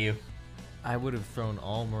 What about you? I would have thrown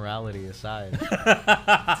all morality aside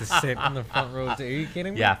to sit in the front row. Are you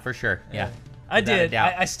kidding me? Yeah, for sure. Yeah. I Without a did.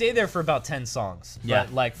 doubt. I stayed there for about 10 songs. Yeah.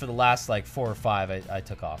 But for the last 4 or 5, I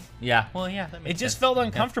took off. Yeah. Well, yeah. That It makes just sense. felt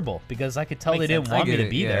uncomfortable because I could tell Makes they didn't sense. want I me get to it,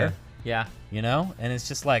 be yeah. there. Yeah. And it's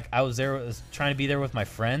just I was there, trying to be there with my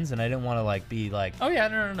friends, and I didn't want to be Oh, yeah.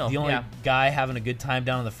 No. the only yeah. guy having a good time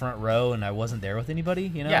down in the front row, and I wasn't there with anybody.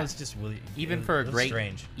 Yeah. It's just really Even it for a was great,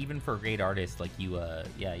 strange. even for a great artist like you,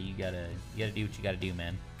 you gotta do what you gotta do,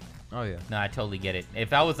 man. Oh yeah. No, I totally get it.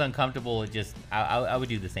 If I was uncomfortable, I would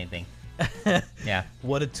do the same thing. Yeah.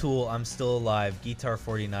 What a tool! I'm still alive. Guitar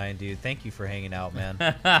 49, dude. Thank you for hanging out, man.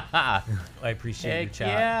 I appreciate your Heck chat.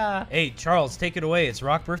 yeah. Hey, Charles, take it away. It's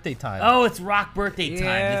Rock birthday time. Oh, it's Rock birthday time.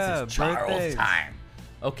 Yeah, This is Charles birthdays. time.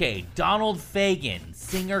 Okay, Donald Fagen,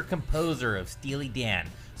 singer-composer of Steely Dan,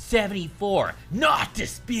 74, not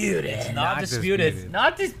disputed. Not disputed.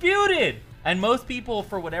 Not disputed. And most people,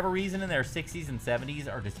 for whatever reason, in their 60s and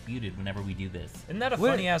 70s are disputed whenever we do this. Isn't that a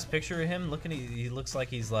funny ass picture of him? He looks like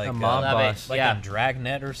he's like a mob boss, like yeah. on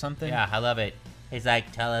Dragnet or something. Yeah, I love it. He's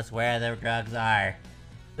like, tell us where the drugs are.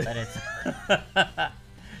 Let us,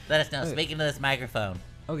 let us know. Speaking to this microphone.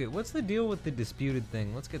 Okay, what's the deal with the disputed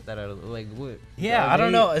thing? Let's get that out of like what? Yeah, are I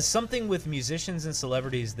don't they- know. It's something with musicians and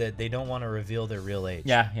celebrities that they don't want to reveal their real age.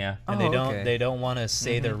 Yeah. And Oh, they don't want to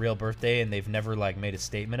say their real birthday, and they've never like made a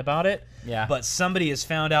statement about it. Yeah. But somebody has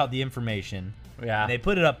found out the information. Yeah. And they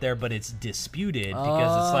put it up there, but it's disputed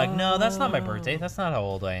because it's like, no, that's not my birthday. That's not how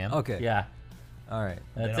old I am. Okay. Yeah. All right.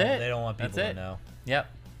 That's they don't, it. They don't want people That's to it. know. Yep.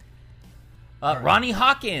 Ronnie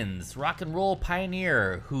Hawkins, rock and roll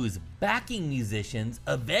pioneer, whose backing musicians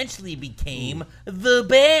eventually became the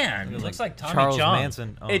band. It looks like Tommy Charles Chong.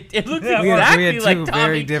 Manson. Oh. It looks Yeah, we had exactly two like very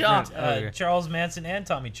Tommy different- Chong. Okay. Charles Manson and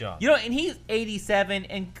Tommy Chong. You know, and he's 87,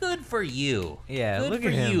 and good for you. Yeah, good look for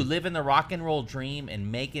at him. you living the rock and roll dream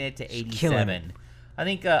and making it to killing 87. it. I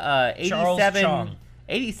think Charles 87. Chong.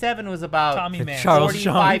 87 was about Tommy Manson. Charles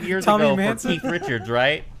 45 Chong. years Tommy ago Manson? for Keith Richards,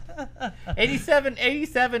 right?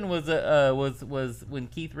 87 was when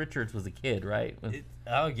Keith Richards was a kid, right?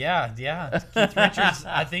 Oh yeah. Keith Richards,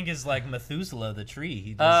 I think, is like Methuselah the tree.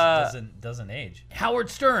 He just doesn't age. Howard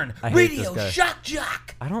Stern, I hate Radio this guy. Shock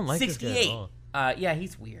Jock. I don't like this guy at 68. all. Yeah,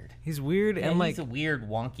 he's weird. He's weird Yeah, and like he's a weird,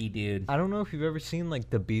 wonky dude. I don't know if you've ever seen like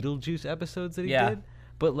the Beetlejuice episodes that he Yeah. did,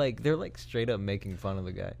 but like they're like straight up making fun of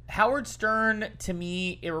the guy. Howard Stern, to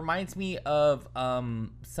me, it reminds me of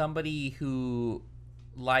somebody who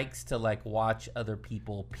likes to like watch other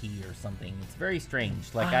people pee or something. It's very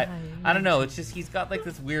strange. Like I don't know. It's just he's got like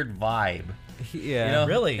this weird vibe. Yeah. You know?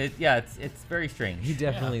 Really? It's very strange. He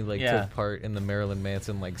definitely like Yeah. took part in the Marilyn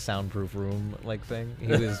Manson like soundproof room like thing. He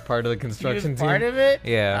was part of the He construction was team. part of it.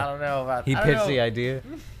 Yeah. I don't know about. He I don't pitched know. the idea.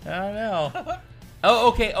 I don't know. Oh,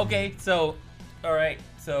 okay. So, all right.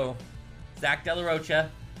 So, Zach De La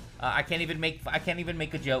Rocha. I can't even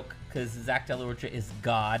make a joke because Zach De La Rocha is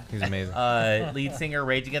God. He's amazing. Lead singer,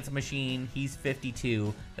 Rage Against the Machine. He's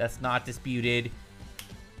 52. That's not disputed.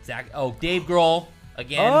 Dave Grohl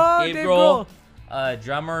again. Oh, Dave Dave Grohl.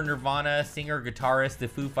 Drummer, Nirvana, singer, guitarist, the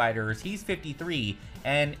Foo Fighters. He's 53,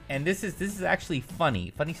 and this is actually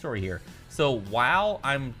funny story here. So while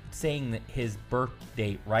I'm saying that his birth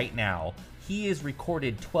date right now, he has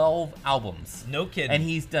recorded 12 albums. No kidding. And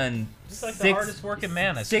he's done He's like the hardest working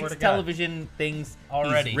man, I swear six to God. television things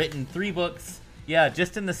Already. He's written 3 books. Yeah,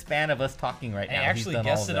 just in the span of us talking right I now. actually he's done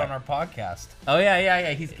all guessed of it that. on our podcast. Oh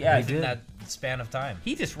yeah. He's in that span of time.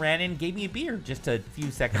 He just ran in, gave me a beer just a few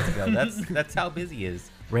seconds ago. That's how busy he is.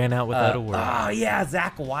 Ran out without a word. Oh yeah,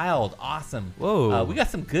 Zach Wilde, awesome. Whoa. We got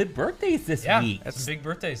some good birthdays this week. That's some big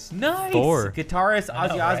birthdays. Nice. Thor. Guitarist I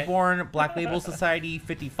know, Ozzy right? Osbourne, Black Label Society,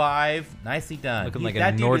 55. Nicely done. Looking He- like a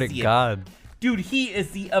that dude is Nordic the- god. Dude, he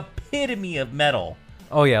is the epitome of metal.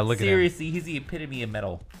 Oh yeah, look at him. Seriously, he's the epitome of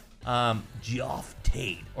metal. Jeff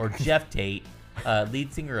Tate,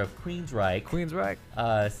 lead singer of Queensryche.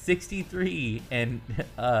 Queensryche. 63, and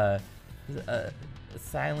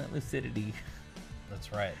Silent Lucidity.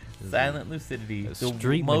 That's right. Silent Lucidity. a The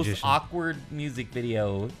street most magician. awkward music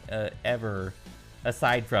video ever,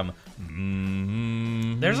 aside from.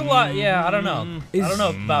 There's a lot. Yeah, I don't know. I don't know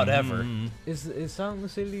about ever. Is Silent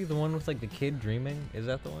Lucidity the one with like the kid dreaming? Is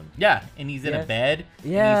that the one? Yeah, and he's in Yeah. a bed.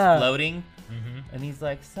 Yeah. And he's floating. And he's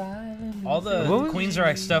like, Silent All the Lucidity."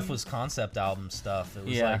 Queensryche stuff was concept album stuff. It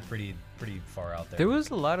was Yeah. like pretty far out there. There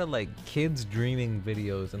was a lot of like kids dreaming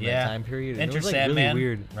videos in that time period. And Enter it was like Sandman, really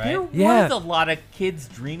weird. right? There Yeah. was a lot of kids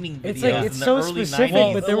dreaming videos It's like- in it's the so early specific,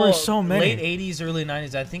 90s. but there were so many. Late 80s, early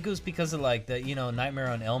 90s. I think it was because of like the Nightmare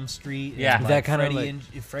on Elm Street. Yeah. and, That like kinda, Freddy like-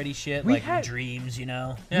 and Freddy shit, We like had- dreams. Yeah,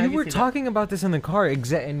 I we can were see that. talking about this in the car,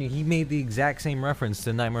 and he made the exact same reference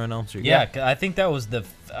to Nightmare on Elm Street. Yeah, I think that was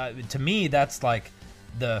to me that's like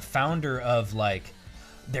the founder of like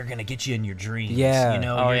they're gonna get you in your dreams. Yeah. You're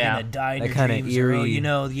gonna die in That your kinda dreams. Or,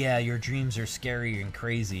 eerie- your dreams are scary and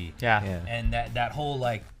crazy. Yeah. Yeah. And that whole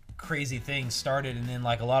like crazy thing started, and then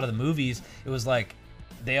like a lot of the movies, it was like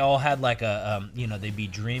they all had like a they'd be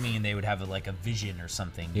dreaming and they would have like a vision or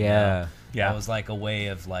something. you Yeah. know? Yeah. That was like a way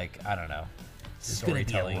of like I don't know. It's gonna be a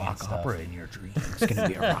storytelling and rock stuff. opera in your dreams. It's gonna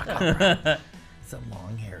be a rock opera. Some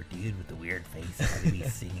long-haired dude with a weird face is gonna be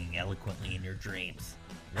singing eloquently in your dreams.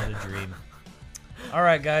 What a dream. All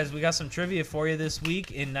right, guys, we got some trivia for you this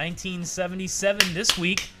week. In 1977, this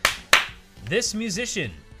week, this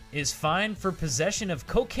musician is fined for possession of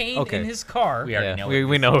cocaine Okay. in his car, We already know.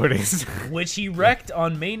 we know who it is. which he wrecked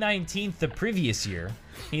on May 19th the previous year.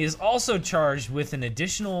 He is also charged with an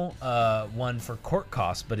additional one for court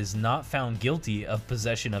costs, but is not found guilty of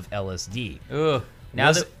possession of LSD. Ugh. Now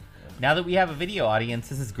Was- that Now that we have a video audience,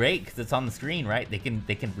 this is great because it's on the screen, right? They can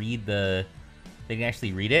read the. They can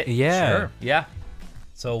actually read it. Yeah. Sure. Yeah.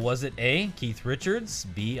 So was it A, Keith Richards,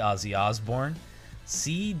 B, Ozzy Osbourne,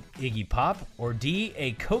 C, Iggy Pop, or D,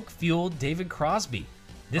 a coke-fueled David Crosby?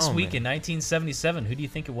 This Oh, week man. in 1977, who do you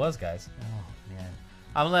think it was, guys? Oh man.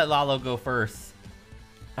 I'm gonna let Lalo go first.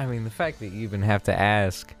 I mean, the fact that you even have to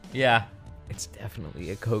ask, Yeah. it's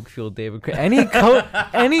definitely a coke-fueled David. Any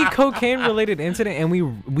cocaine-related incident, and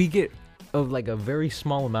we get like a very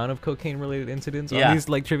small amount of cocaine-related incidents Yeah. on these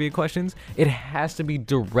like trivia questions. It has to be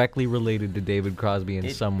directly related to David Crosby in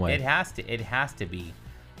some way. It has to. It has to be.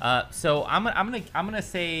 So I'm gonna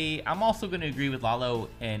say I'm also gonna agree with Lalo,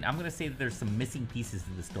 and I'm gonna say that there's some missing pieces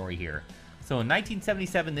to the story here. So in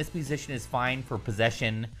 1977, this musician is fined for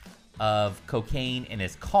possession of cocaine in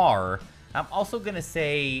his car. I'm also gonna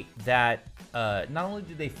say that not only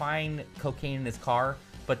did they find cocaine in his car,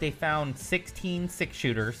 but they found 16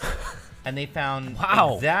 six-shooters, and they found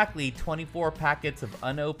Wow. exactly 24 packets of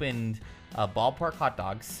unopened ballpark hot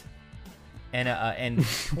dogs. And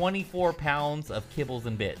 24 pounds of kibbles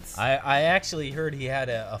and bits. I actually heard he had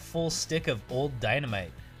a full stick of old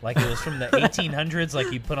dynamite. Like it was from the 1800s,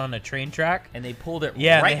 like you put on a train track. And they pulled it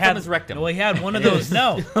Yeah, right they had, from his rectum. Well, he had one of those.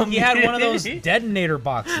 No, he had one of those detonator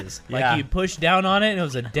boxes. Like Yeah. you push down on it, and it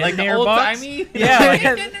was a detonator old box. timey? Yeah, like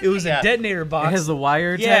it was Yeah. a detonator box. It has the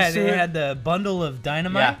wire Yeah, attached to they it. had the bundle of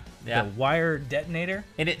dynamite. Yeah. The wire detonator.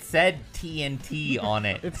 And it said TNT on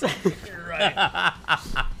it. Right.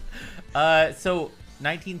 So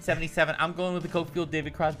 1977, I'm going with the coke-fueled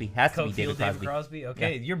David Crosby. Has to be Coke-fueled David Crosby.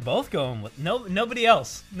 Okay, you're both going with nobody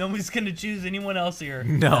else. Nobody's gonna choose anyone else here.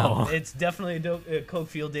 No. It's definitely a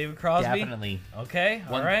Coke-fueled David Crosby. Definitely. Okay,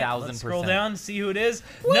 all right. 1000%. Let's scroll down and see who it is.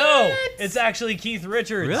 No, it's actually Keith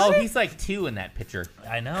Richards. Really? Oh, he's like 2 in that picture.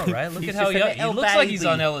 I know, right? Look He's at how just a young. He little looks like he's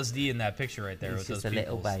baby. on LSD in that picture right there He's with just those a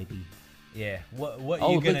little pupils. baby. Yeah. What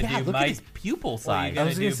Oh, you gonna look, do, look Mike? at his pupil What are you size. I gonna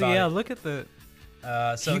was do gonna say, about yeah. it? Look at the.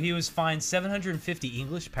 So he was fined 750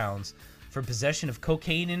 English pounds for possession of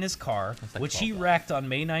cocaine in his car, like which he $12. racked on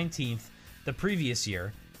May 19th the previous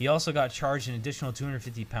year. He also got charged an additional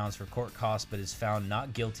 250 pounds for court costs, but is found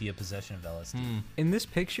not guilty of possession of LSD. In this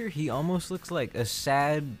picture, he almost looks like a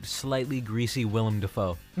sad, slightly greasy Willem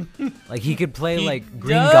Dafoe. Like he could play He like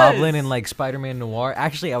Green does. Goblin in like Spider-Man Noir.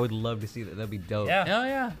 Actually, I would love to see that. That'd be dope. Yeah, Oh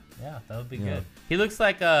yeah. yeah, that would be Yeah. good. He looks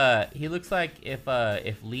like if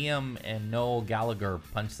Liam and Noel Gallagher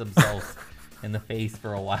punched themselves in the face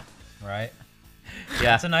for a while. Right?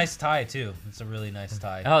 Yeah. It's a nice tie too. It's a really nice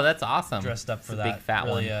tie. Oh, that's awesome. Dressed up It's for a that. big fat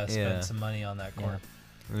really, one. spent Yeah. some money on that court.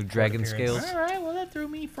 The Dragon appearance. scales. All right, well that threw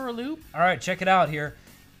me for a loop. All right, check it out here.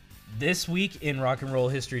 This week in rock and roll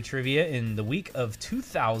history trivia, in the week of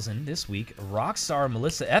 2000, this week, rock star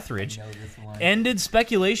Melissa Etheridge ended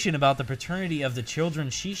speculation about the paternity of the children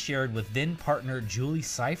she shared with then partner Julie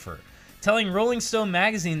Cypher, telling Rolling Stone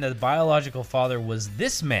magazine that the biological father was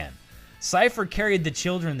this man. Cypher carried the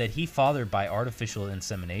children that he fathered by artificial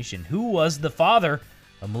insemination. Who was the father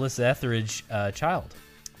of Melissa Etheridge's child?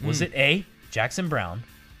 Was it A, Jackson Brown,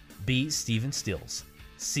 B, Stephen Stills,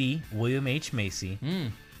 C, William H. Macy,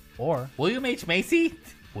 or William H. Macy?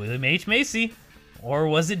 William H. Macy, or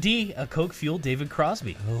was it D, a coke-fueled David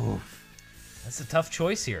Crosby? That's a tough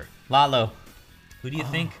choice here. Lalo. Who do you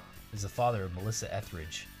think is the father of Melissa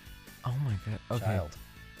Etheridge? Oh my god. Okay. Child.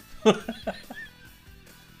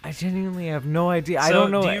 I genuinely have no idea. I So,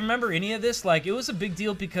 don't know. do you remember any of this? Like, it was a big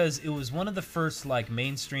deal because it was one of the first like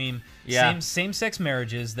mainstream Yeah. same-sex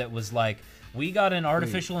marriages that was like, we got an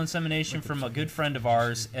artificial insemination from a good friend of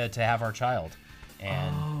ours to have our child,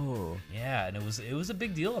 and Oh. yeah, and it was a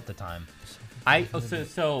big deal at the time.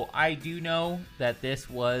 So I do know that this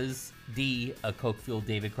was a coke-fueled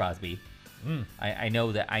David Crosby. I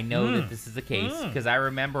know that this is the case because I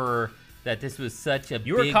remember that this was such a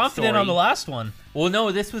You were big confident story. on the last one. Well,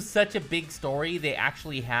 no, this was such a big story. They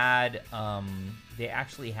actually had Melissa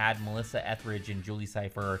Etheridge and Julie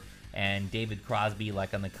Cypher and David Crosby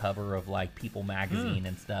like on the cover of like People magazine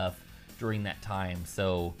and stuff during that time.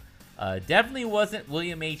 So definitely wasn't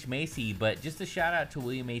William H. Macy, but just a shout out to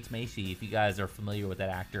William H. Macy if you guys are familiar with that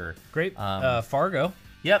actor. Great. Fargo.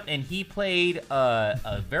 Yep, and he played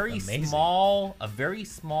a very Amazing. small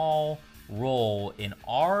role in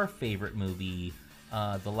our favorite movie,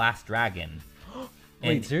 The Last Dragon.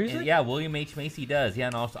 Wait, seriously? and yeah, William H. Macy does. Yeah,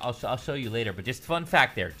 and I'll show you later. But just fun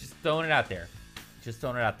fact there. Just throwing it out there.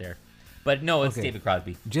 But no, it's Okay. David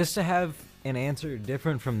Crosby. Just to have an answer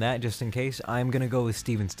different from that, just in case, I'm gonna go with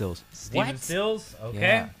Steven Stills. Steven Stills. Okay.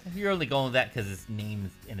 Yeah. You're only going with that because his name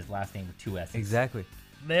and his last name are two S's. Exactly.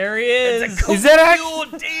 There he is. Is that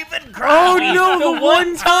actually? David Crosby. Oh no! The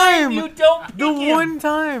one time. You don't pick The him. one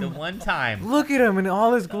time. The one time. Look at him in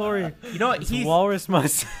all his glory. You know what? His He's walrus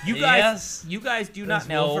mustache. you Yes. guys do This not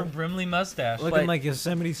know. Wilford Brimley mustache. Looking like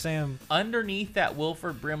Yosemite Sam. Underneath that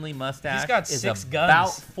Wilford Brimley mustache He's got is 6 about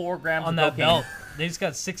guns 4 grams on of that cocaine. belt. They just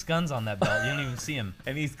got 6 guns on that belt. You don't even see him.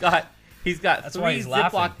 And he's got That's why 3 he's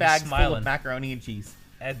laughing. Ziploc He's bags full smiling. of macaroni and cheese.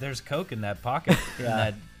 And there's coke in that pocket. In Yeah.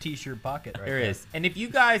 that t-shirt pocket right There there. is. And if you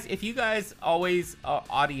guys always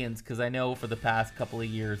audience, because I know for the past couple of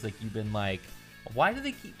years, like you've been like, why do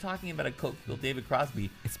they keep talking about a coke-filled David Crosby?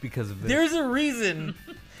 It's because of this. There's a reason.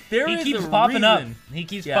 He keeps popping up. He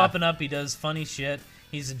keeps popping up. He does funny shit.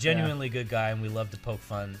 He's a genuinely good guy, and we love to poke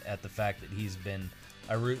fun at the fact that he's been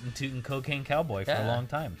a rootin' tootin' cocaine cowboy for a long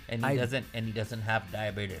time. And he doesn't have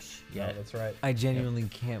diabetes. Yeah, Yeah, that's right. I genuinely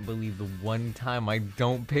can't believe the one time I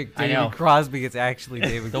don't pick I know. David Crosby. It's actually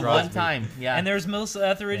David the Crosby. one time. Yeah. And there's Melissa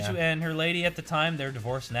Etheridge Yeah. and her lady at the time. They're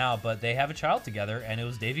divorced now, but they have a child together, and it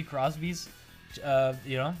was Davy Crosby's,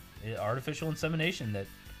 artificial insemination that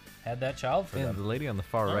had that child for Yeah, them. the lady on the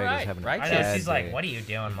far All right right, is having right, a I bad know. She's like, day. "What are you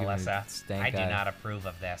doing, Giving Melissa? stank I do eye. not approve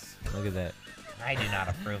of this. Look at that. I do not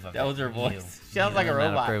approve of that was her You. voice. Sounds like a I'm not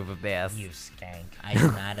robot. approve of this. You skank. I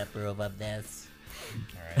do not approve of this. All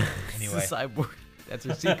right. Anyway. It's a cyborg. That's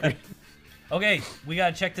her secret. Okay, we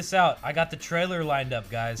gotta check this out. I got the trailer lined up,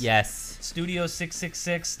 guys. Yes. Studio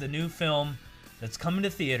 666, the new film that's coming to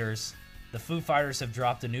theaters. The Foo Fighters have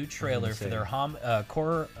dropped a new trailer for their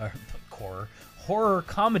horror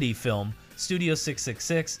comedy film, Studio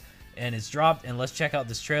 666, and it's dropped. And let's check out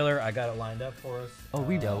this trailer. I got it lined up for us. Oh,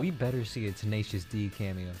 we better see a Tenacious D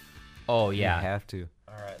cameo. Oh We yeah. have to.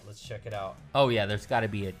 All right, let's check it out. Oh yeah. There's got to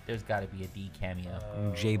be a D cameo.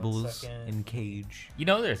 One Jables second. in Cage. You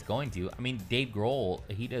know there's going to. I mean, Dave Grohl,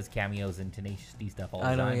 he does cameos in Tenacious D stuff all the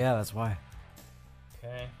I time. know, yeah, that's why.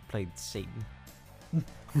 Okay. Played Satan.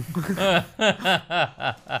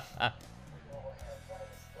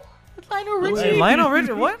 Lionel Richie. Lionel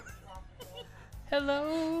Richie, what?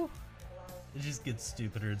 Hello. It just gets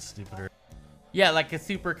stupider and stupider. Yeah, like a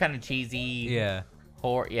super kind of cheesy. Yeah.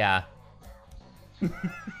 Horror. Yeah.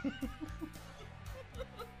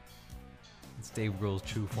 It's Dave Grohl's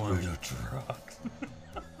true form.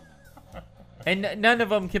 And none of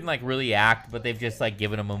them can like really act, but they've just like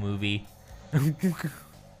given him a movie.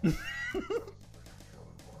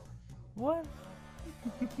 What?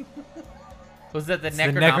 Was that the It's the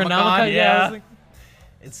Necronomicon? Necronomicon? Yeah, I was like-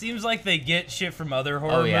 It seems like they get shit from other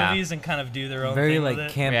horror yeah. movies and kind of do their own Very thing like with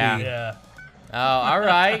it. campy. Yeah. Yeah. Oh, all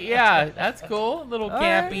right. Yeah, that's cool. A little All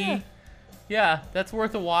right, campy. Yeah, that's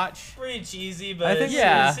worth a watch. Pretty cheesy, but I think-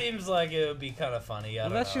 Yeah. it seems like it would be kind of funny. I Well,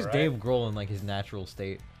 don't that's know, just right? Dave Grohl in like his natural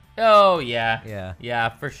state. Oh yeah. Yeah. Yeah,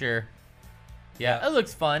 for sure. Yeah, it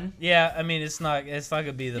looks fun. Yeah, I mean it's not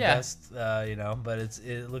gonna be the Yeah. best, but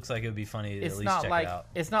it looks like it would be funny to It's at least not check like it out.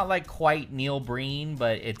 it's not like quite Neil Breen,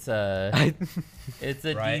 but it's a Right.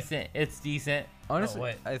 decent. It's decent. Honestly,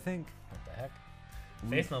 wait. I think What the heck?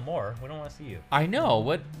 Faith No More. We don't want to see you. I know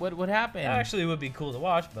what happened. Actually, it would be cool to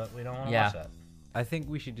watch, but we don't want to Yeah. watch that. I think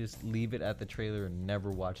we should just leave it at the trailer and never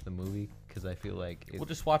watch the movie because I feel like We'll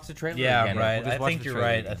just watch the trailer. Yeah, again. right. We'll just I watch think the you're trailer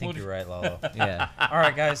right. again. I think you're right, Lalo. yeah. All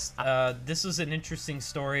right, guys. This was an interesting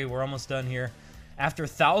story. We're almost done here. After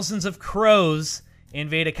thousands of crows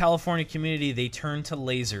invade a California community, they turn to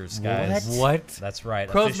lasers, guys. What? That's right.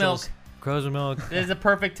 Crow's Officials- milk. Crow's milk. This is a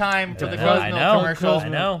perfect time for the Yeah, Crow's I Milk know, commercial. I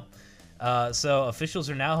know. So officials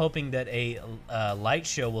are now hoping that a light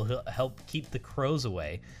show will help keep the crows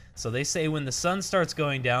away. So they say when the sun starts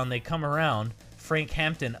going down, they come around. Frank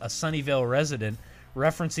Hampton, a Sunnyvale resident,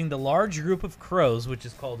 referencing the large group of crows, which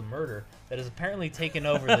is called a murder, that has apparently taken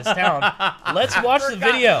over this town. Let's watch the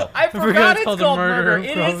video. I forgot it's called a murder murder. of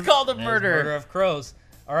It crows. is called a It is murder. of crows.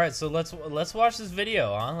 All right, so let's watch this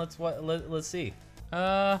video. Let's see.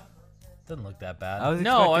 Doesn't look that bad. I was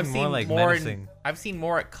No, I've expecting seen more like more. menacing. I've seen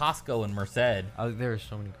more at Costco and Merced. There are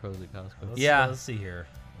so many crows at Costco. Yeah. Let's see here.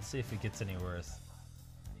 Let's see if it gets any worse.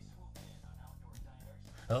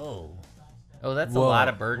 Oh. Oh, that's Whoa. a lot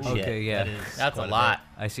of bird shit. Okay, yeah. That is That's a quite lot.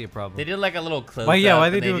 I see a problem. They did like a little close. Why, yeah, up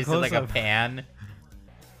why'd they and do a just did like a close-up? pan.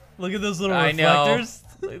 Look at those little I know. reflectors.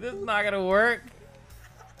 Like, this is not gonna work.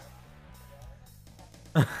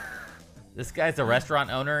 This guy's a restaurant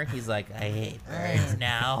owner. He's like, I hate birds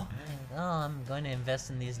now. Oh, I'm going to invest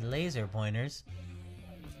in these laser pointers.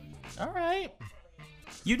 All right.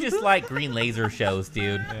 You just like green laser shows,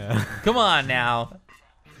 dude. Yeah. Come on now.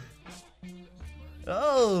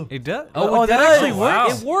 Oh. It does. Oh, it that does. actually Wow.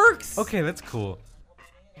 works. It works. Okay, that's cool.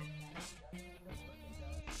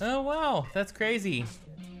 Oh wow, that's crazy.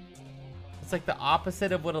 It's like the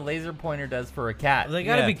opposite of what a laser pointer does for a cat. They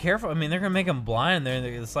gotta be careful. I mean, they're gonna make them blind.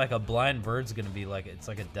 It's like a blind bird's gonna be like it's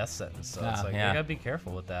like a death sentence. So it's like they gotta be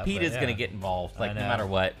careful with that. PETA is gonna get involved, like no matter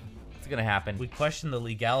what. It's gonna happen. We question the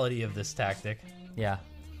legality of this tactic. Yeah.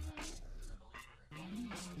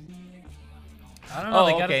 I don't know.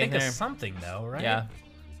 They gotta think of something though, right? Yeah.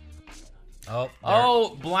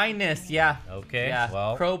 Oh, blindness. Yeah. Okay. Yeah.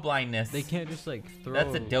 Well, crow blindness. They can't just like throw.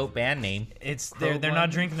 That's a dope band name. It's they're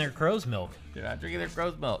not drinking their crow's milk. They're not drinking their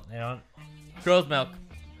crow's milk. They don't. Crow's milk.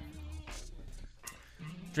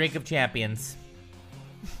 Drink of champions.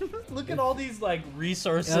 Look at all these like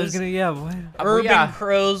resources. I was gonna, what? Urban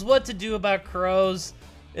crows. What to do about crows?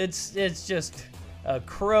 It's just a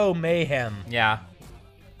crow mayhem. Yeah.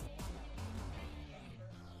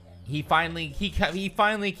 He finally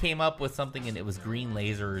came up with something, and it was green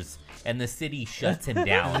lasers, and the city shuts him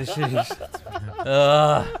down.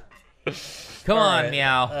 Come on,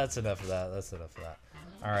 Meow. That's enough of that.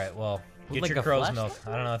 All right, well, get like your a crow's flash milk.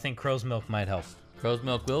 I don't know. I think crow's milk might help. Crow's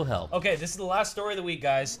milk will help. Okay, this is the last story of the week,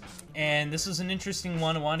 guys, and this is an interesting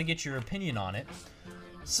one. I want to get your opinion on it.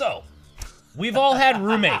 So, we've all had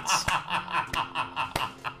roommates.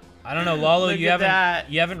 I don't know, Lalo. You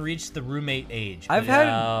haven't reached the roommate age. I've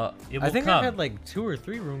had. It will I think come. I've had like 2 or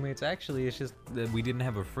 3 roommates. Actually, it's just that we didn't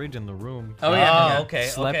have a fridge in the room. Oh yeah. Okay.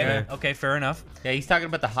 Slept there. Okay. Fair enough. Yeah, he's talking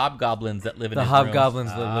about the hobgoblins that live in The his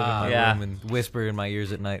hobgoblins that live in my yeah. room and whisper in my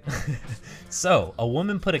ears at night. So, a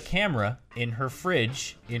woman put a camera in her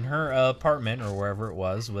fridge in her apartment or wherever it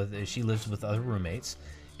was. She lives with other roommates.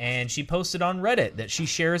 And she posted on Reddit that she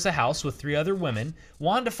shares a house with 3 other women,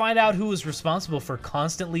 wanted to find out who was responsible for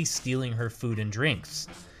constantly stealing her food and drinks.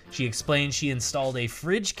 She explained she installed a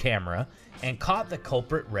fridge camera and caught the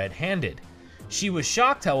culprit red-handed. She was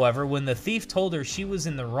shocked, however, when the thief told her she was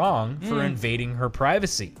in the wrong for invading her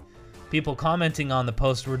privacy. People commenting on the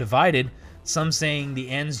post were divided, some saying the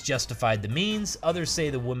ends justified the means, others say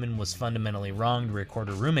the woman was fundamentally wrong to record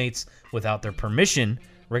her roommates without their permission,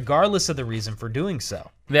 regardless of the reason for doing so.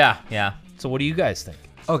 Yeah. So what do you guys think?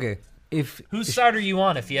 Okay, Whose side are you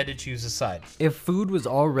on if you had to choose a side? if food was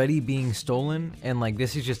already being stolen and like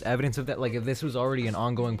this is just evidence of that, like if this was already an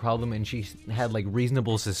ongoing problem and she had like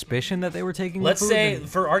reasonable suspicion that they were taking Let's the food, say, then-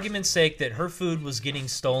 for argument's sake, that her food was getting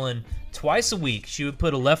stolen twice a week. She would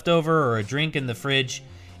put a leftover or a drink in the fridge.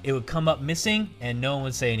 It would come up missing, and no one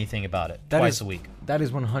would say anything about it. Twice a week. That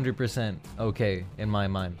is 100% okay in my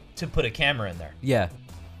mind. To put a camera in there. Yeah.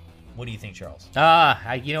 What do you think, Charles?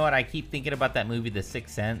 You know what? I keep thinking about that movie, The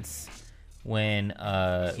Sixth Sense, when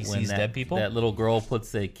sees dead people? that little girl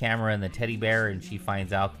puts the camera in the teddy bear and she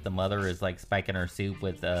finds out that the mother is like spiking her soup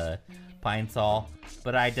with pine sol.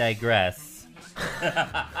 But I digress.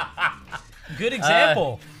 Good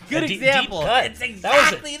example. Good example. Deep cut. It's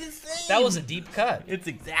exactly the same. That was a deep cut. It's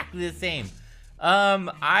exactly the same.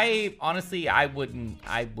 I honestly, I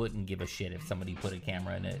wouldn't give a shit if somebody put a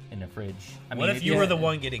camera in a fridge. What if you were the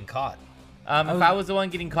one getting caught? If I was the one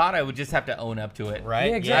getting caught, I would just have to own up to it. Right?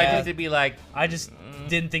 Yeah, exactly. I'd just be like, I just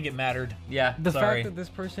didn't think it mattered. yeah. The Sorry. fact that this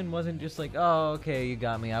person wasn't just like, oh, okay, you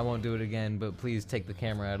got me, I won't do it again, but please take the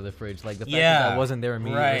camera out of the fridge. Like the fact that that wasn't their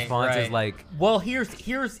immediate response is like, Well, here's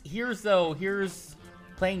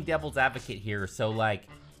playing devil's advocate here. So like,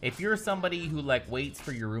 if you're somebody who like waits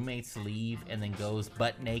for your roommates to leave and then goes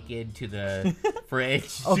butt naked to the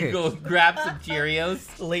fridge to go grab some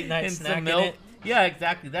Cheerios, Late night and snack some in milk, it. yeah,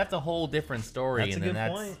 exactly. That's a whole different story. That's a and good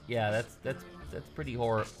then point. Yeah, that's pretty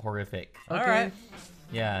horrific. All okay, right.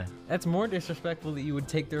 Yeah. that's more disrespectful that you would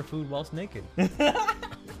take their food whilst naked.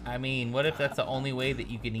 I mean, what if that's the only way that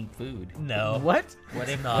you can eat food? No. What? What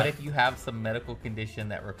if you have some medical condition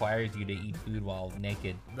that requires you to eat food while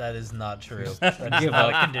naked? That is not true. That is not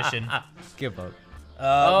a condition. Give up.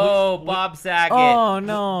 Bob Saget. Oh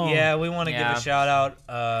no. Yeah, we want to give Yeah. a shout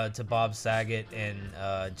out to Bob Saget, and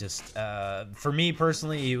for me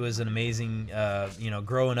personally, he was an amazing.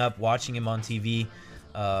 Growing up watching him on TV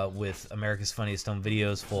with America's Funniest Home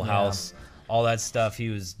Videos, Full House, all that stuff. He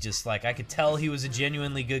was just like, I could tell he was a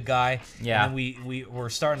genuinely good guy. Yeah. And then we were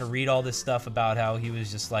starting to read all this stuff about how he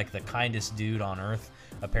was just like the kindest dude on earth,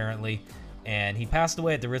 apparently. And he passed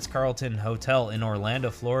away at the Ritz-Carlton Hotel in Orlando,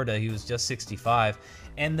 Florida. He was just 65.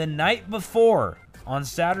 And the night before, on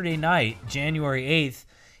Saturday night, January 8th,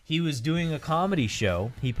 he was doing a comedy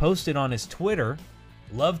show. He posted on his Twitter,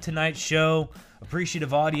 "Love tonight's show.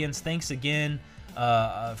 Appreciative audience. Thanks again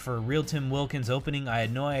for Real Tim Wilkins opening. I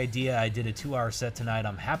had no idea I did a 2-hour set tonight.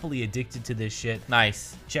 I'm happily addicted to this shit.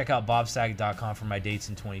 Nice. Check out bobsaget.com for my dates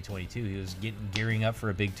in 2022. He was gearing up for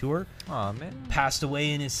a big tour. Aw, man. Passed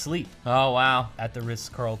away in his sleep Oh wow. at the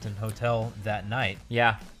Ritz-Carlton Hotel that night.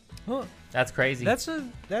 Yeah. That's crazy. That's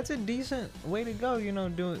a decent way to go. You know,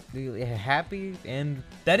 doing happy and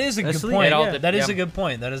that is a good asleep. point. Yeah. That is a good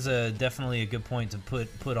point. That is definitely a good point to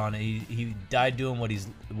put on it. He died doing what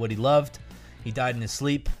he loved. He died in his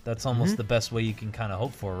sleep. That's almost the best way you can kind of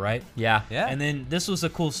hope for, right? Yeah. And then this was a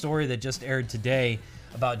cool story that just aired today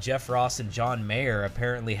about Jeff Ross and John Mayer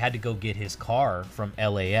apparently had to go get his car from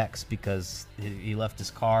LAX because he left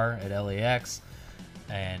his car at LAX,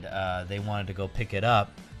 and they wanted to go pick it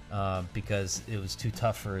up because it was too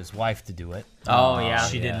tough for his wife to do it. Oh, yeah.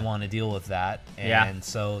 She didn't want to deal with that, and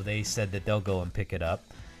so they said that they'll go and pick it up.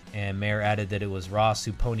 And Mayer added that it was Ross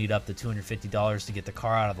who ponied up the $250 to get the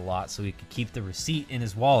car out of the lot so he could keep the receipt in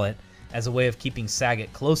his wallet as a way of keeping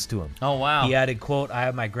Saget close to him. Oh, wow. He added, quote, "I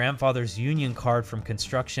have my grandfather's union card from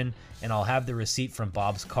construction, and I'll have the receipt from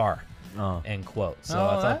Bob's car," end quote. So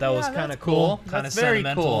I thought that was kind of cool, kind of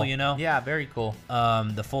sentimental, cool. you know? Yeah, very cool.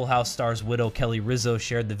 The Full House star's widow, Kelly Rizzo,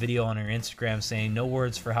 shared the video on her Instagram saying, "No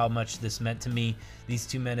words for how much this meant to me. These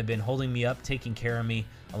two men have been holding me up, taking care of me,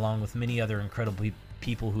 along with many other incredible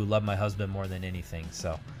people who love my husband more than anything."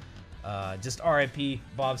 So just R.I.P.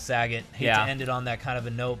 Bob Saget. Hate to end it on that kind of a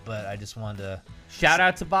note, but I just wanted to shout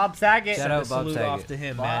out to Bob Saget. Shout out Bob salute Saget. off to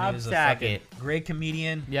him, Bob man. He was Saget. a fucking great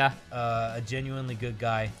comedian. Yeah. A genuinely good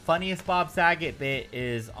guy. Funniest Bob Saget bit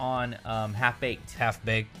is on Half Baked. Half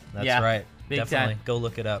Baked. That's Yeah, right. big Definitely. time. Go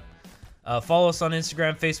look it up. Follow us on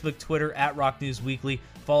Instagram, Facebook, Twitter at Rock News Weekly.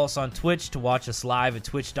 Follow us on Twitch to watch us live at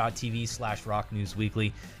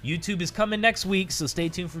twitch.tv/rocknewsweekly. YouTube is coming next week, so stay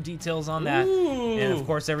tuned for details on that. And of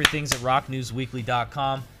course, everything's at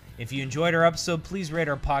rocknewsweekly.com. If you enjoyed our episode, please rate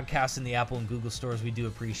our podcast in the Apple and Google stores. We do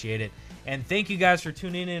appreciate it. And thank you guys for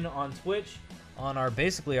tuning in on Twitch on our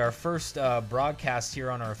first broadcast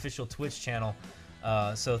here on our official Twitch channel.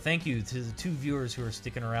 So thank you to the 2 viewers who are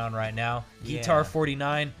sticking around right now.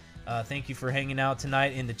 Guitar49, thank you for hanging out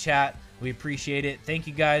tonight in the chat. We appreciate it. Thank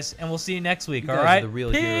you guys, and we'll see you next week. You all guys right? are the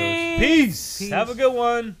real heroes. Peace. Have a good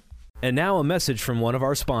one. And now a message from one of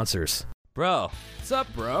our sponsors. Bro. What's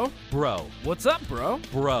up, bro? Bro. What's up, bro?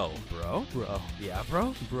 Bro. Bro? Bro. Yeah,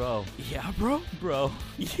 bro? Bro. Yeah, bro? Bro.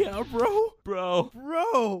 Yeah, bro? Bro.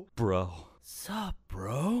 Bro? Bro. Sup,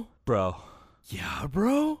 bro? Bro. Yeah,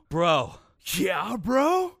 bro? Bro. Yeah,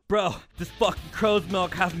 bro? Bro, this fucking crow's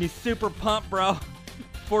milk has me super pumped, bro.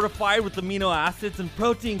 Fortified with amino acids and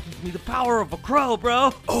protein gives me the power of a crow,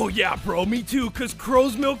 bro. Oh yeah, bro, me too, cause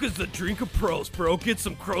crow's milk is the drink of pros, bro. Get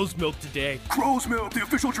some crow's milk today. Crow's Milk, the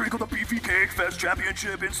official drink of the Beefy Cake Fest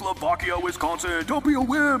Championship in Slovakia, Wisconsin. Don't be a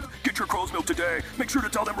wimp. Get your Crow's Milk today. Make sure to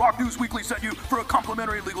tell them Rock News Weekly sent you for a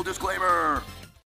complimentary legal disclaimer.